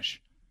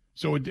cash.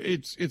 So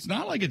it's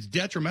not like it's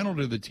detrimental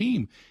to the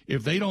team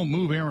if they don't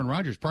move Aaron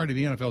Rodgers prior to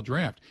the NFL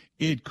draft.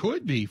 It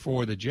could be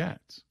for the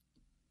Jets.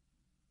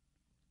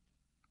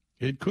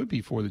 It could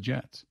be for the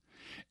Jets.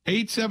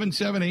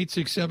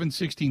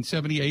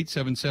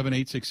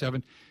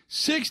 877-867-1670,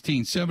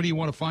 877-867-1670. You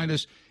want to find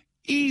us?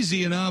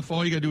 Easy enough.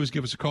 All you got to do is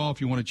give us a call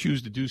if you want to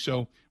choose to do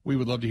so. We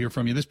would love to hear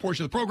from you. This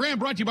portion of the program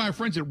brought to you by our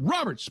friends at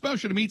Robert's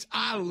Specialty Meats.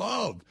 I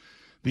love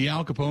the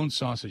Al Capone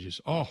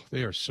sausages. Oh,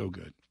 they are so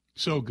good.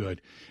 So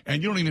good.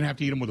 And you don't even have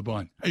to eat them with a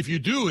bun. If you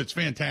do, it's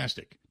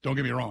fantastic. Don't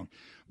get me wrong.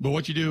 But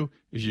what you do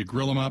is you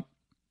grill them up.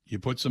 You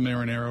put some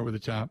marinara over the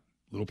top.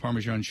 A little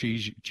Parmesan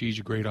cheese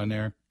you grate on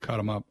there. Cut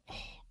them up.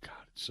 Oh,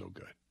 God, it's so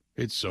good.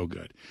 It's so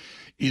good.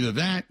 Either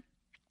that,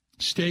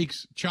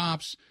 steaks,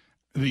 chops,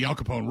 the Al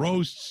Capone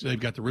roasts. They've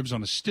got the ribs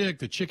on a stick,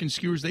 the chicken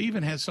skewers. They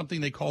even have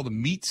something they call the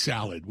meat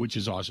salad, which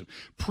is awesome.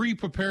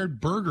 Pre-prepared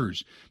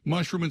burgers,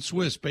 mushroom and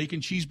Swiss, bacon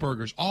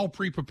cheeseburgers, all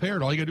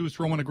pre-prepared. All you got to do is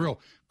throw them on a grill.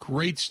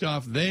 Great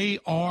stuff. They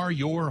are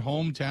your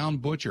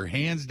hometown butcher,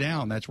 hands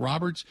down. That's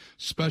Robert's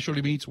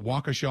Specialty Meats,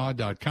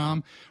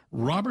 Waukesha.com.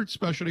 Robert's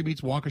Specialty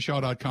Meats,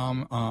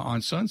 Waukesha.com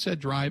on Sunset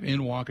Drive in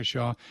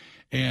Waukesha.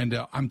 And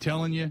I'm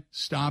telling you,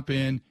 stop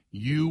in.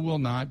 You will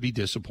not be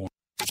disappointed.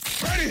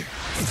 Ready?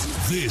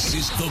 This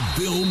is the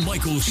Bill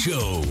Michaels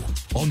Show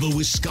on the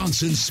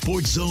Wisconsin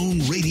Sports Zone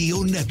Radio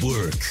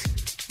Network.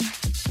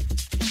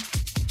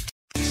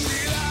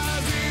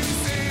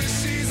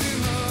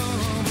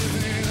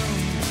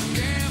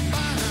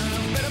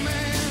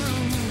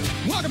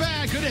 Welcome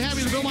back. Good to have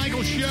you, the Bill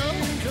Michaels Show.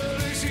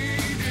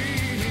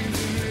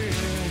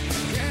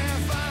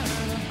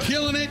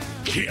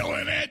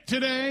 Killing it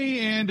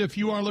today. And if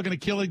you are looking to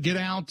kill it, get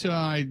out.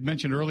 I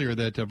mentioned earlier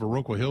that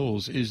Viroqua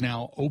Hills is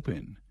now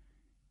open.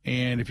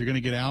 And if you're going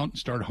to get out and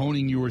start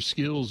honing your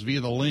skills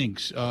via the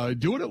links,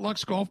 do it at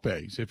Lux Golf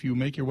Bays. If you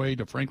make your way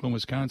to Franklin,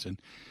 Wisconsin,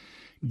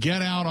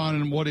 get out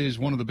on what is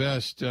one of the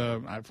best,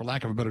 for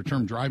lack of a better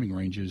term, driving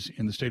ranges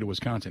in the state of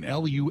Wisconsin.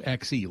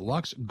 LUXE,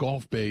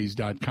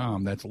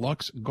 luxgolfbays.com. That's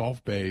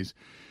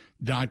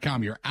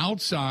luxgolfbays.com. You're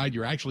outside.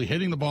 You're actually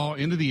hitting the ball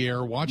into the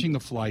air, watching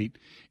the flight.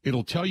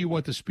 It'll tell you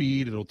what the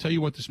speed. It'll tell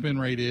you what the spin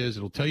rate is.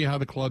 It'll tell you how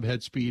the club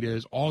head speed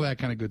is, all that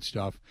kind of good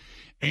stuff.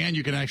 And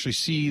you can actually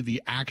see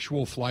the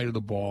actual flight of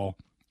the ball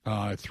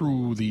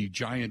through the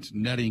giant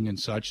netting and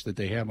such that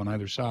they have on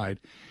either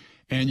side.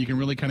 And you can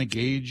really kind of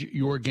gauge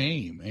your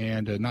game.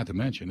 And not to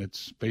mention,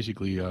 it's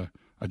basically a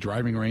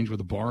driving range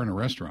with a bar and a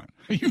restaurant.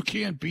 You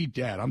can't beat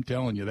that. I'm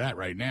telling you that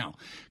right now.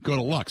 Go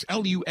to Lux,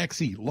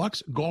 L-U-X-E,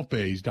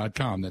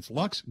 luxgolfbays.com. That's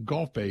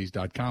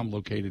luxgolfbays.com,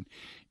 located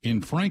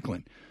in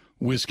Franklin,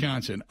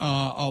 Wisconsin.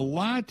 A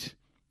lot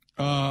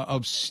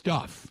of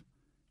stuff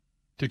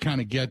to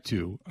kind of get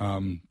to.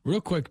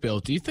 Real quick,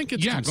 Bill, do you think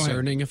it's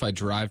concerning if I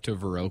drive to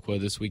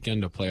Viroqua this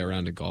weekend to play a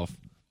round of golf?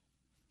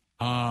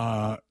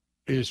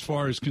 As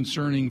far as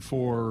concerning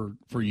for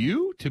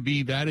you to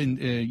be that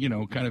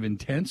kind of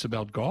intense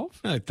about golf?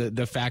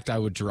 The fact I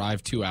would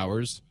drive 2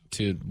 hours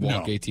to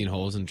walk 18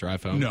 holes and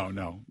drive home?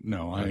 No.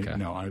 Okay.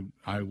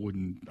 I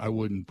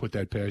wouldn't put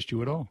that past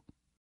you at all.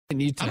 I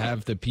need to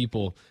have the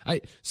people.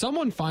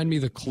 Someone find me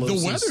the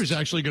closest. The weather's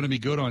actually going to be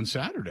good on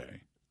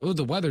Saturday. Oh,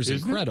 the weather's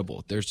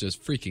incredible. There's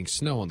just freaking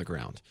snow on the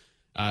ground.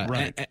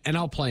 Right. And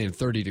I'll play in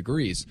 30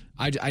 degrees.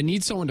 I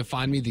need someone to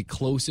find me the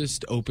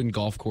closest open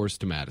golf course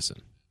to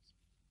Madison.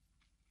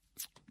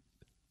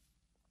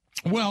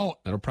 Well,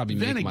 that'll probably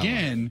then make my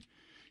again, life.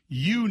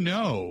 You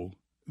know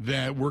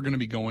that we're going to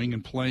be going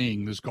and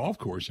playing this golf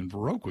course in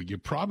Viroqua. You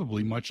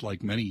probably, much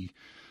like many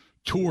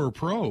tour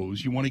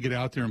pros, you want to get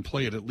out there and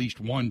play it at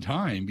least one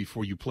time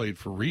before you play it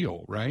for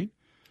real, right?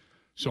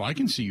 So I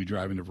can see you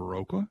driving to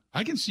Viroqua.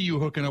 I can see you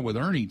hooking up with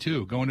Ernie,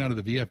 too, going down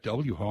to the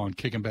VFW hall and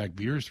kicking back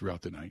beers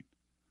throughout the night.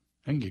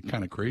 That can get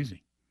kind of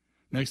crazy.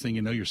 Next thing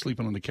you know, you're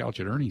sleeping on the couch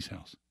at Ernie's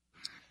house.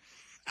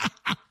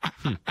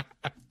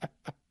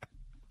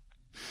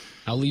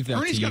 I'll leave that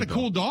Ernie's to you, got a Bill.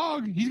 cool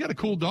dog. He's got a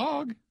cool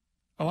dog.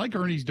 I like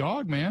Ernie's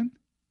dog, man.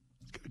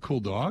 He's got a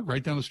cool dog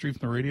right down the street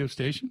from the radio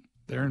station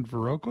there in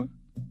Viroqua.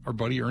 Our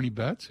buddy Ernie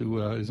Betts,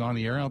 who is on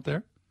the air out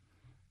there.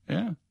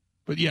 Yeah.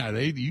 But, yeah,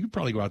 you could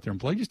probably go out there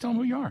and play. Just tell them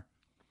who you are.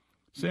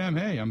 Say,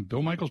 I'm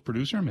Bill Michaels'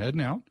 producer. I'm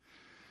heading out.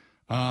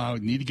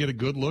 Need to get a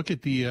good look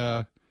at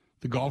the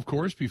golf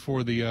course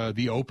before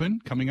the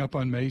Open coming up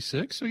on May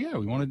 6th. So, yeah,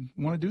 we want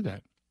to do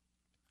that.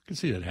 I can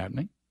see that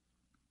happening.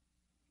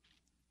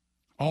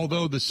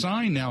 Although the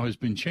sign now has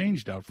been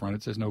changed out front.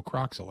 It says no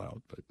Crocs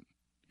allowed, but,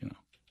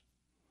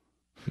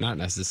 Not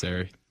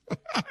necessary.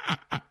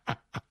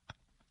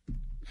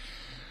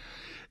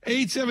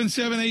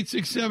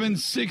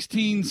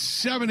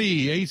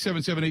 877-867-1670.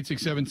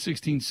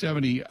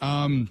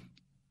 877-867-1670.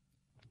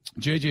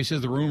 JJ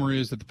says the rumor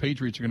is that the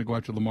Patriots are going to go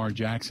after Lamar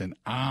Jackson.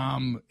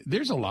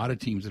 There's a lot of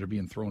teams that are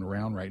being thrown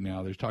around right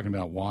now. They're talking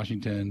about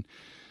Washington,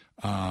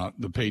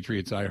 the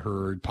Patriots, I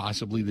heard,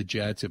 possibly the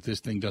Jets. If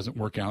this thing doesn't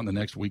work out in the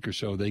next week or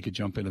so, they could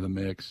jump into the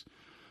mix.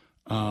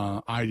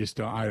 I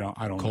don't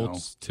know.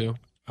 Colts, too.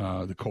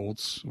 The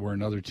Colts were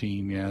another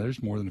team. Yeah,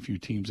 there's more than a few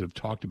teams that have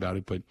talked about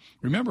it. But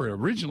remember,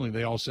 originally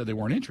they all said they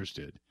weren't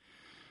interested.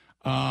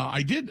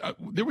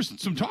 There was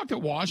some talk that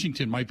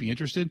Washington might be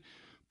interested.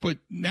 But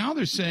now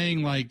they're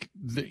saying, like,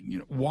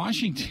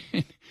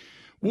 Washington,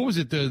 what was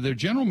it, their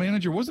general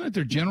manager? Wasn't it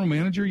their general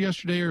manager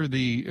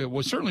yesterday?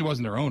 Or certainly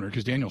wasn't their owner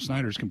because Daniel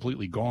Snyder is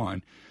completely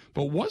gone.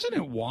 But wasn't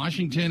it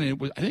Washington? I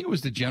think it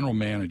was the general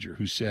manager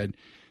who said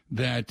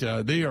that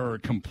they are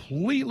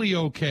completely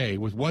okay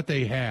with what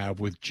they have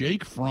with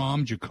Jake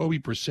Fromm, Jacoby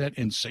Brissett,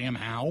 and Sam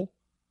Howell.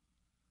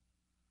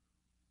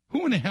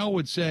 Who in the hell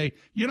would say,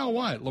 you know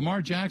what,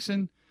 Lamar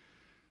Jackson,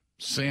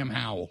 Sam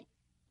Howell?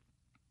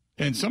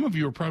 And some of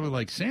you are probably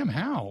like, Sam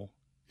Howell,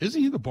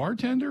 isn't he the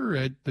bartender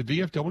at the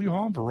VFW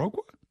Hall in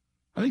Viroqua?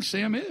 I think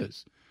Sam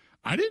is.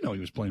 I didn't know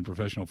he was playing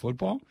professional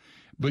football,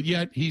 but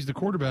yet he's the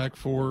quarterback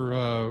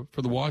for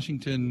the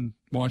Washington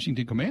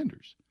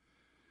Commanders.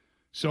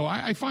 So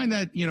I find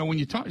that, when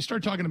you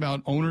start talking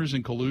about owners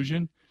and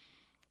collusion,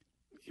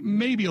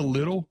 maybe a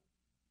little.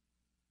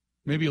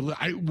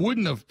 I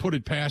wouldn't have put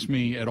it past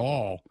me at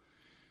all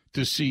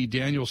to see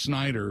Daniel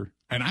Snyder.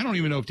 And I don't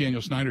even know if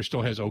Daniel Snyder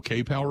still has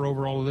okay power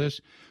over all of this,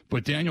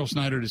 but Daniel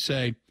Snyder to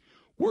say,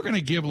 we're going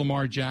to give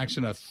Lamar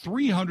Jackson a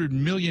 $300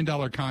 million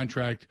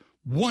contract,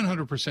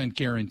 100%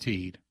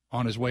 guaranteed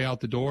on his way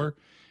out the door,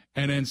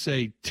 and then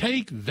say,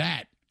 take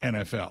that,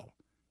 NFL.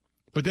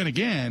 But then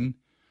again,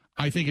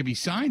 I think if he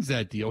signs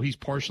that deal, he's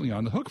partially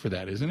on the hook for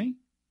that, isn't he?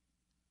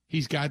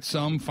 He's got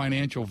some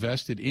financial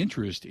vested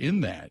interest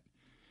in that.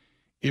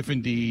 If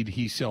indeed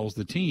he sells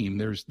the team,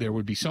 there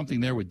would be something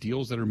there with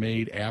deals that are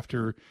made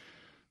after.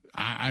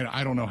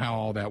 I don't know how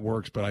all that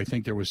works, but I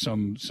think there was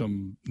some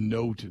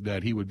note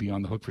that he would be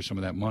on the hook for some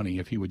of that money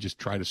if he would just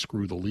try to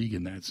screw the league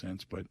in that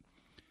sense. But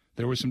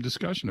there was some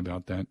discussion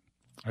about that,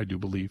 I do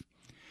believe.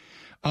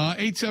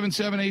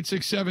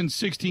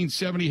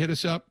 877-867-1670, hit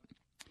us up.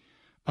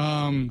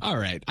 All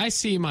right. I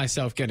see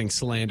myself getting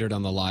slandered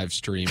on the live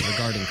stream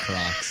regarding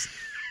Crocs.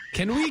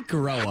 Can we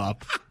grow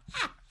up?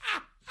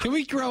 Can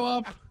we grow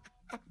up?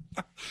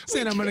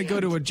 Saying I'm going to go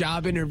to a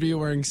job interview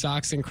wearing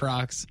socks and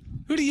Crocs.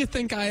 Who do you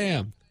think I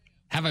am?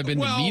 Have I been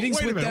to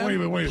meetings with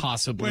them? Wait.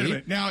 Possibly. Wait a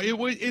minute. Now,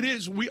 it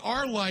is.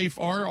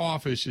 Our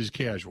office is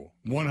casual,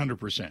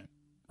 100%.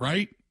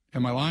 Right?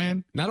 Am I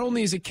lying? Not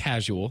only is it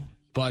casual,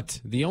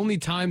 but the only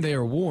time they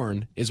are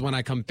worn is when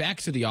I come back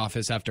to the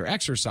office after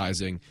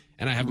exercising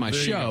and I have my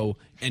show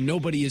and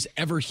nobody is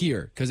ever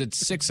here because it's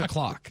 6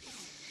 o'clock.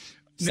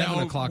 7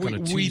 o'clock on a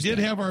Tuesday. We did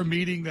have our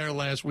meeting there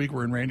last week.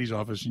 We're in Randy's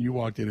office, and you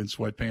walked in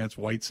sweatpants,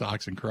 white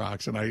socks, and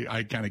Crocs, and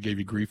I kind of gave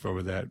you grief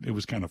over that. It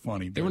was kind of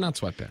funny. They were not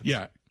sweatpants.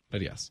 Yeah.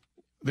 But yes.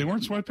 They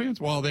weren't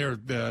sweatpants? Well, they're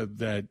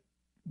that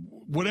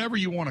whatever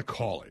you want to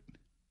call it.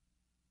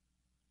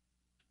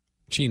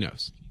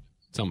 Chinos.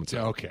 Someone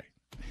said. Okay.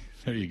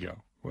 There you go.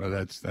 Well,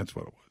 that's what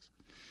it was.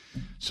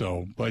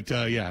 So, but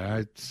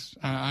yeah,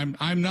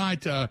 I'm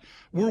not.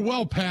 We're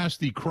well past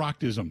the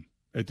Croctism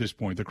at this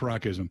point, the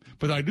Crocism.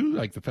 But I do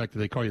like the fact that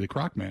they call you the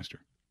Croc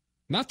Master.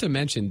 Not to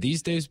mention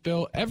these days,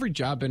 Bill, every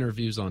job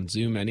interview's on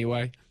Zoom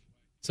anyway.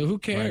 So who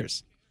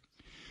cares? Right.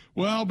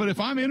 Well, but if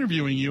I'm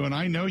interviewing you and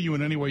I know you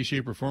in any way,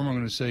 shape, or form, I'm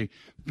going to say,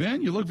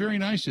 Ben, you look very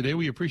nice today.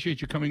 We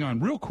appreciate you coming on.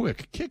 Real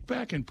quick, kick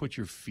back and put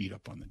your feet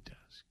up on the desk.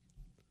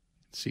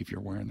 See if you're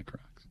wearing the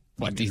Crocs.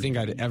 What, do you think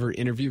I'd ever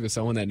interview with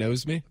someone that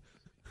knows me?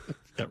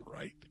 Yeah,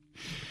 right.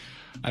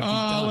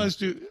 Let's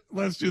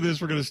do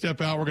this. We're going to step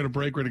out. We're going to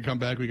break. We're going to come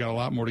back. We got a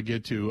lot more to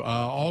get to.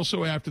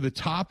 Also, after the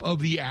top of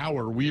the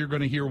hour, we are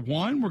going to hear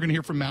we're going to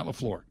hear from Matt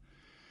LaFleur.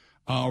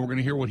 We're going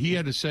to hear what he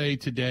had to say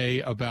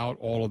today about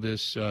all of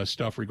this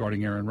stuff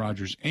regarding Aaron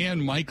Rodgers.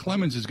 And Mike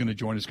Clemens is going to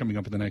join us coming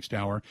up in the next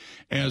hour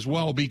as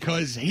well,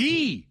 because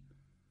he,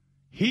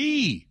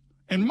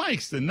 and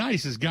Mike's the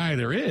nicest guy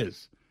there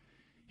is.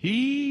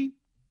 He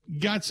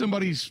got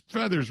somebody's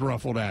feathers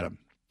ruffled at him.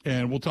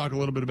 And we'll talk a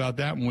little bit about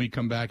that when we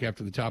come back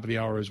after the top of the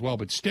hour as well.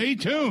 But stay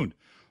tuned.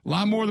 A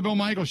lot more of the Bill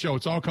Michaels Show.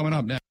 It's all coming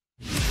up next.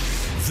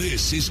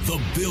 This is the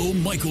Bill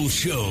Michaels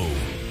Show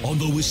on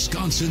the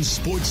Wisconsin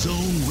Sports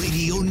Zone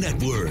Radio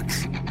Network.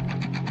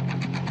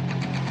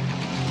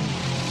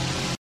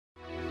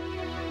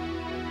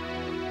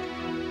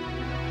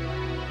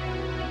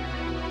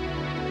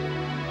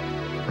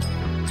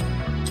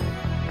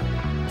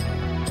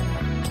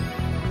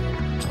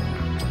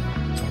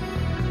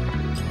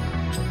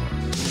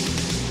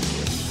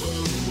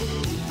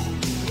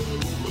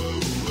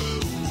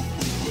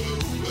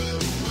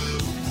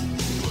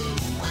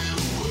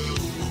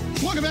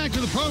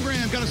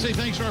 Program. Got to say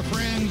thanks to our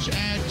friends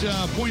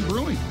at Point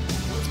Brewing,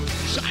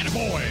 Cider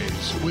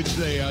Boys, which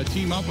they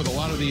team up with a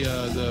lot of the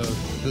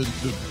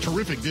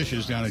terrific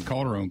dishes down at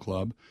Calderon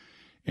Club.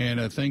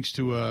 And thanks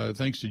to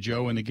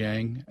Joe and the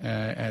gang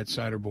at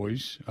Cider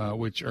Boys,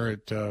 which are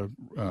at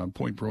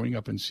Point Brewing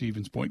up in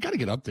Stevens Point. Got to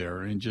get up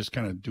there and just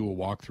kind of do a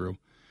walkthrough.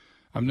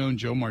 I've known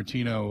Joe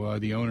Martino,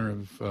 the owner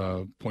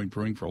of Point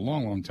Brewing, for a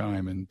long, long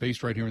time, and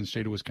based right here in the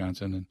state of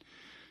Wisconsin. And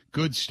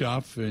good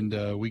stuff,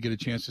 and we get a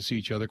chance to see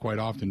each other quite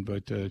often.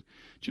 But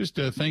just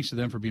thanks to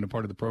them for being a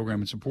part of the program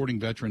and supporting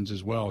veterans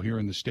as well here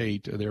in the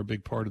state. They're a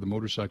big part of the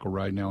motorcycle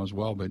ride now as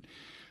well. But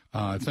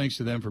thanks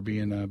to them for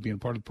being a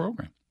part of the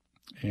program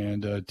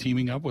and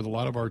teaming up with a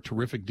lot of our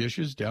terrific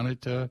dishes down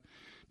at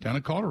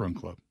Calderon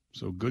Club.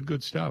 So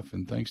good stuff.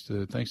 And thanks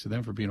to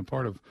them for being a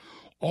part of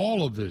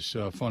all of this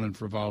fun and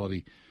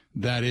frivolity.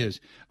 That is.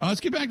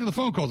 Let's get back to the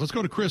phone calls. Let's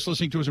go to Chris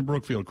listening to us in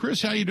Brookfield.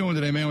 Chris, how you doing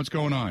today, man? What's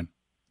going on?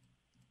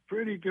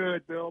 Pretty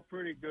good, Bill.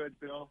 Pretty good,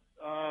 Bill.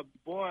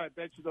 Boy, I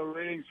bet you the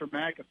ratings for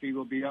McAfee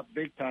will be up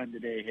big time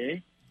today,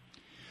 hey?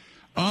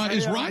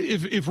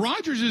 If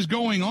Rogers is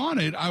going on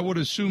it, I would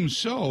assume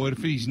so. If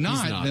he's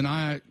not.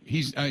 Then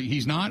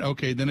he's not.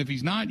 Okay, then if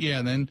he's not,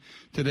 then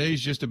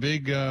today's just a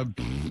big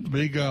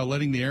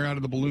letting the air out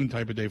of the balloon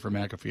type of day for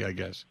McAfee, I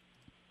guess.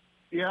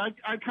 Yeah,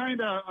 I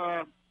kind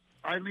of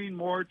I lean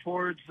more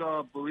towards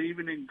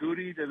believing in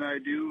Goody than I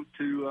do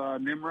to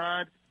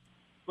Nimrod.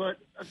 But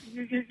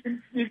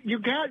you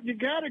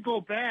got to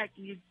go back,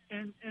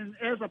 and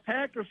as a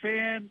Packer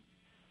fan,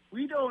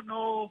 we don't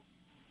know.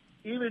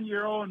 Even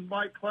your own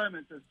Mike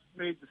Clemens has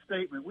made the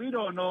statement. We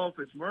don't know if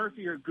it's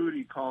Murphy or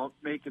Goody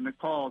making the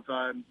calls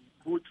on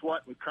who's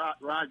what with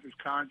Rodgers'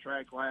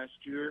 contract last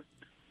year.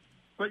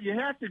 But you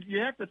have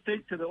to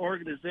think to the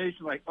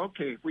organization like,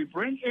 okay, if we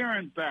bring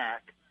Aaron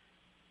back,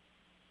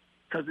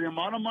 because the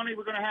amount of money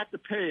we're going to have to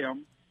pay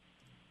him,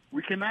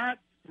 we cannot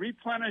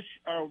replenish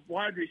our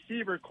wide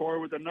receiver core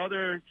with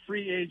another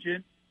free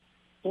agent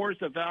for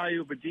the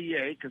value of a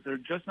DA because they're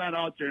just not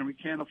out there and we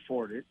can't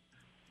afford it.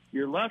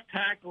 Your left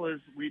tackle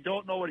we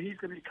don't know what he's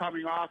going to be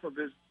coming off of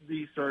his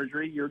knee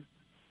surgery. Your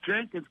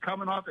Jenkins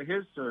coming off of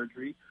his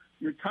surgery.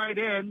 Your tight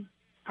end,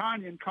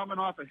 Tanyan, coming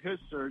off of his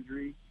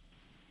surgery.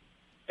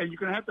 And you're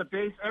going to have to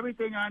base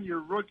everything on your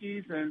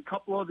rookies and a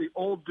couple of the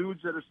old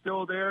dudes that are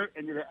still there,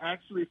 and you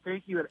actually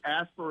think you had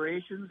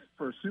aspirations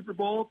for a Super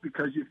Bowl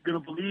because you're going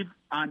to believe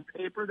on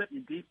paper that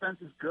your defense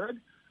is good.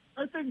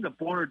 I think the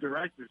board of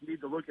directors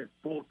need to look at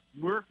both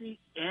Murphy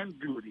and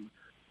Goody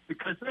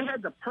because they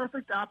had the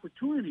perfect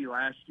opportunity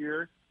last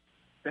year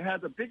to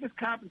have the biggest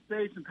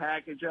compensation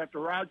package after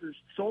Rodgers'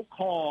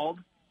 so-called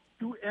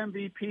 2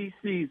 MVP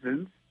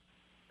seasons.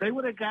 They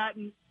would have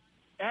gotten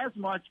as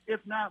much, if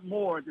not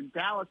more, than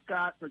Dallas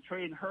got for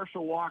trading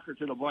Herschel Walker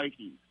to the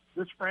Vikings.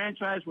 This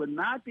franchise would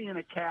not be in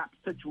a cap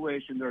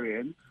situation they're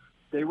in.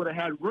 They would have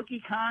had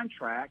rookie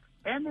contracts,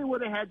 and they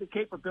would have had the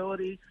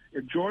capability,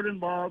 if Jordan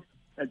Love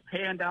had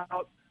panned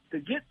out, to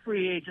get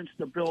free agents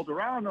to build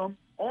around them,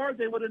 or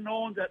they would have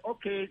known that,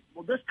 okay,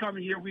 well, this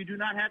coming year we do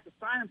not have to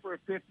sign for a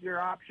fifth-year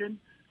option.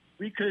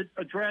 We could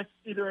address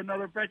either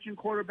another veteran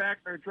quarterback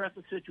or address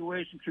a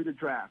situation through the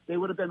draft. They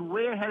would have been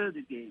way ahead of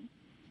the game.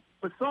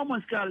 But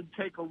someone's got to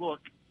take a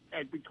look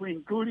at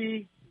between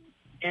Goody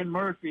and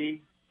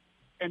Murphy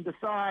and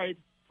decide,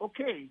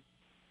 okay,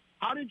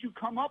 how did you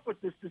come up with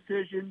this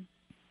decision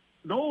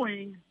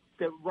knowing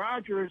that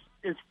Rodgers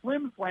is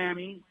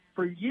flim-flamming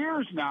for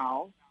years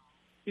now?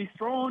 He's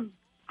thrown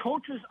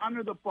coaches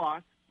under the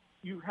bus.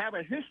 You have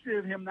a history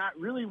of him not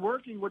really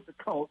working with the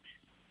coach.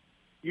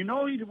 You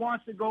know he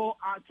wants to go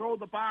throw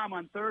the bomb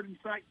on third and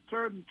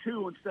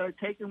 2 instead of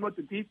taking what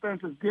the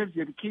defense gives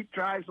you to keep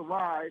drives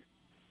alive.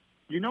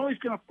 You know he's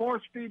going to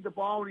force feed the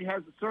ball when he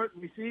has a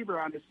certain receiver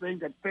on this thing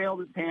that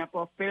failed in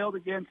Tampa, failed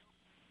against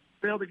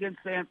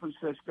San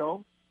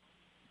Francisco.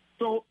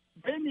 So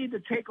they need to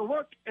take a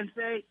look and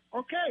say,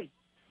 okay,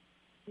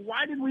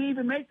 why did we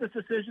even make this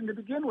decision to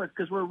begin with?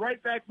 Because we're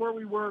right back where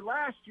we were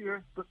last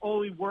year, but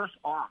only worse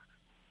off.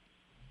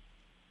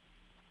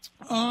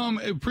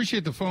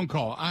 Appreciate the phone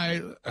call.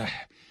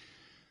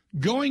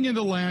 Going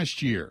into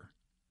last year,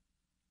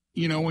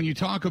 you know, when you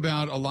talk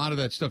about a lot of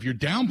that stuff, you're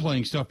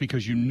downplaying stuff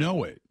because you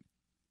know it.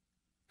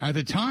 At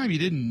the time, you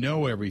didn't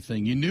know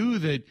everything. You knew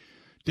that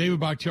David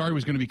Bakhtiari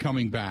was going to be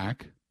coming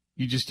back.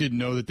 You just didn't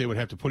know that they would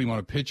have to put him on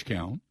a pitch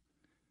count.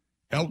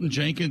 Elton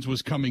Jenkins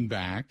was coming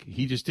back.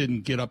 He just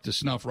didn't get up to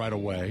snuff right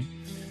away.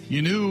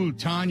 You knew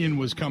Tanyan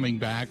was coming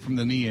back from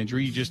the knee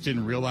injury. You just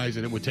didn't realize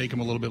that it would take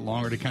him a little bit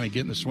longer to kind of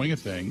get in the swing of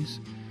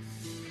things.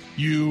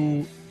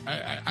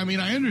 I mean,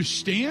 I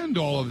understand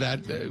all of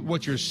that,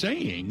 what you're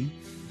saying.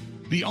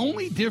 The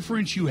only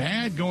difference you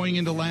had going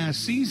into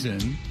last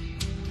season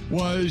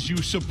was you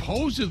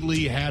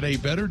supposedly had a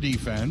better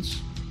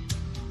defense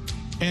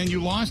and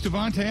you lost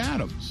Devontae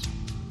Adams.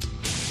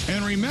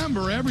 And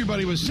remember,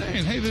 everybody was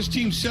saying, hey, this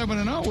team's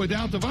 7-0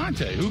 without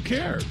Devontae. Who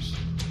cares?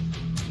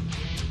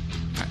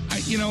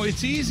 You know,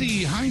 it's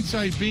easy,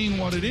 hindsight being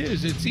what it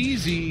is, it's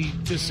easy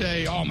to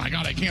say, oh, my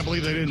God, I can't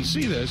believe they didn't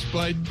see this.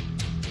 But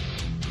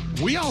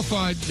we all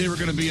thought they were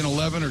going to be an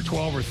 11 or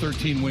 12 or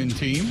 13-win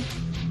team.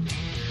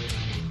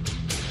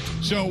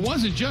 So it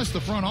wasn't just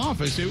the front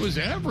office. It was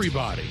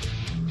everybody.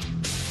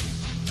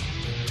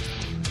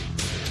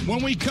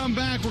 When we come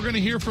back, we're going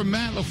to hear from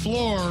Matt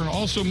LaFleur.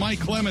 Also, Mike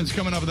Clemens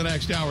coming up in the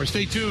next hour.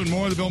 Stay tuned.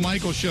 More of the Bill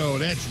Michaels Show.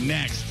 That's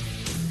next.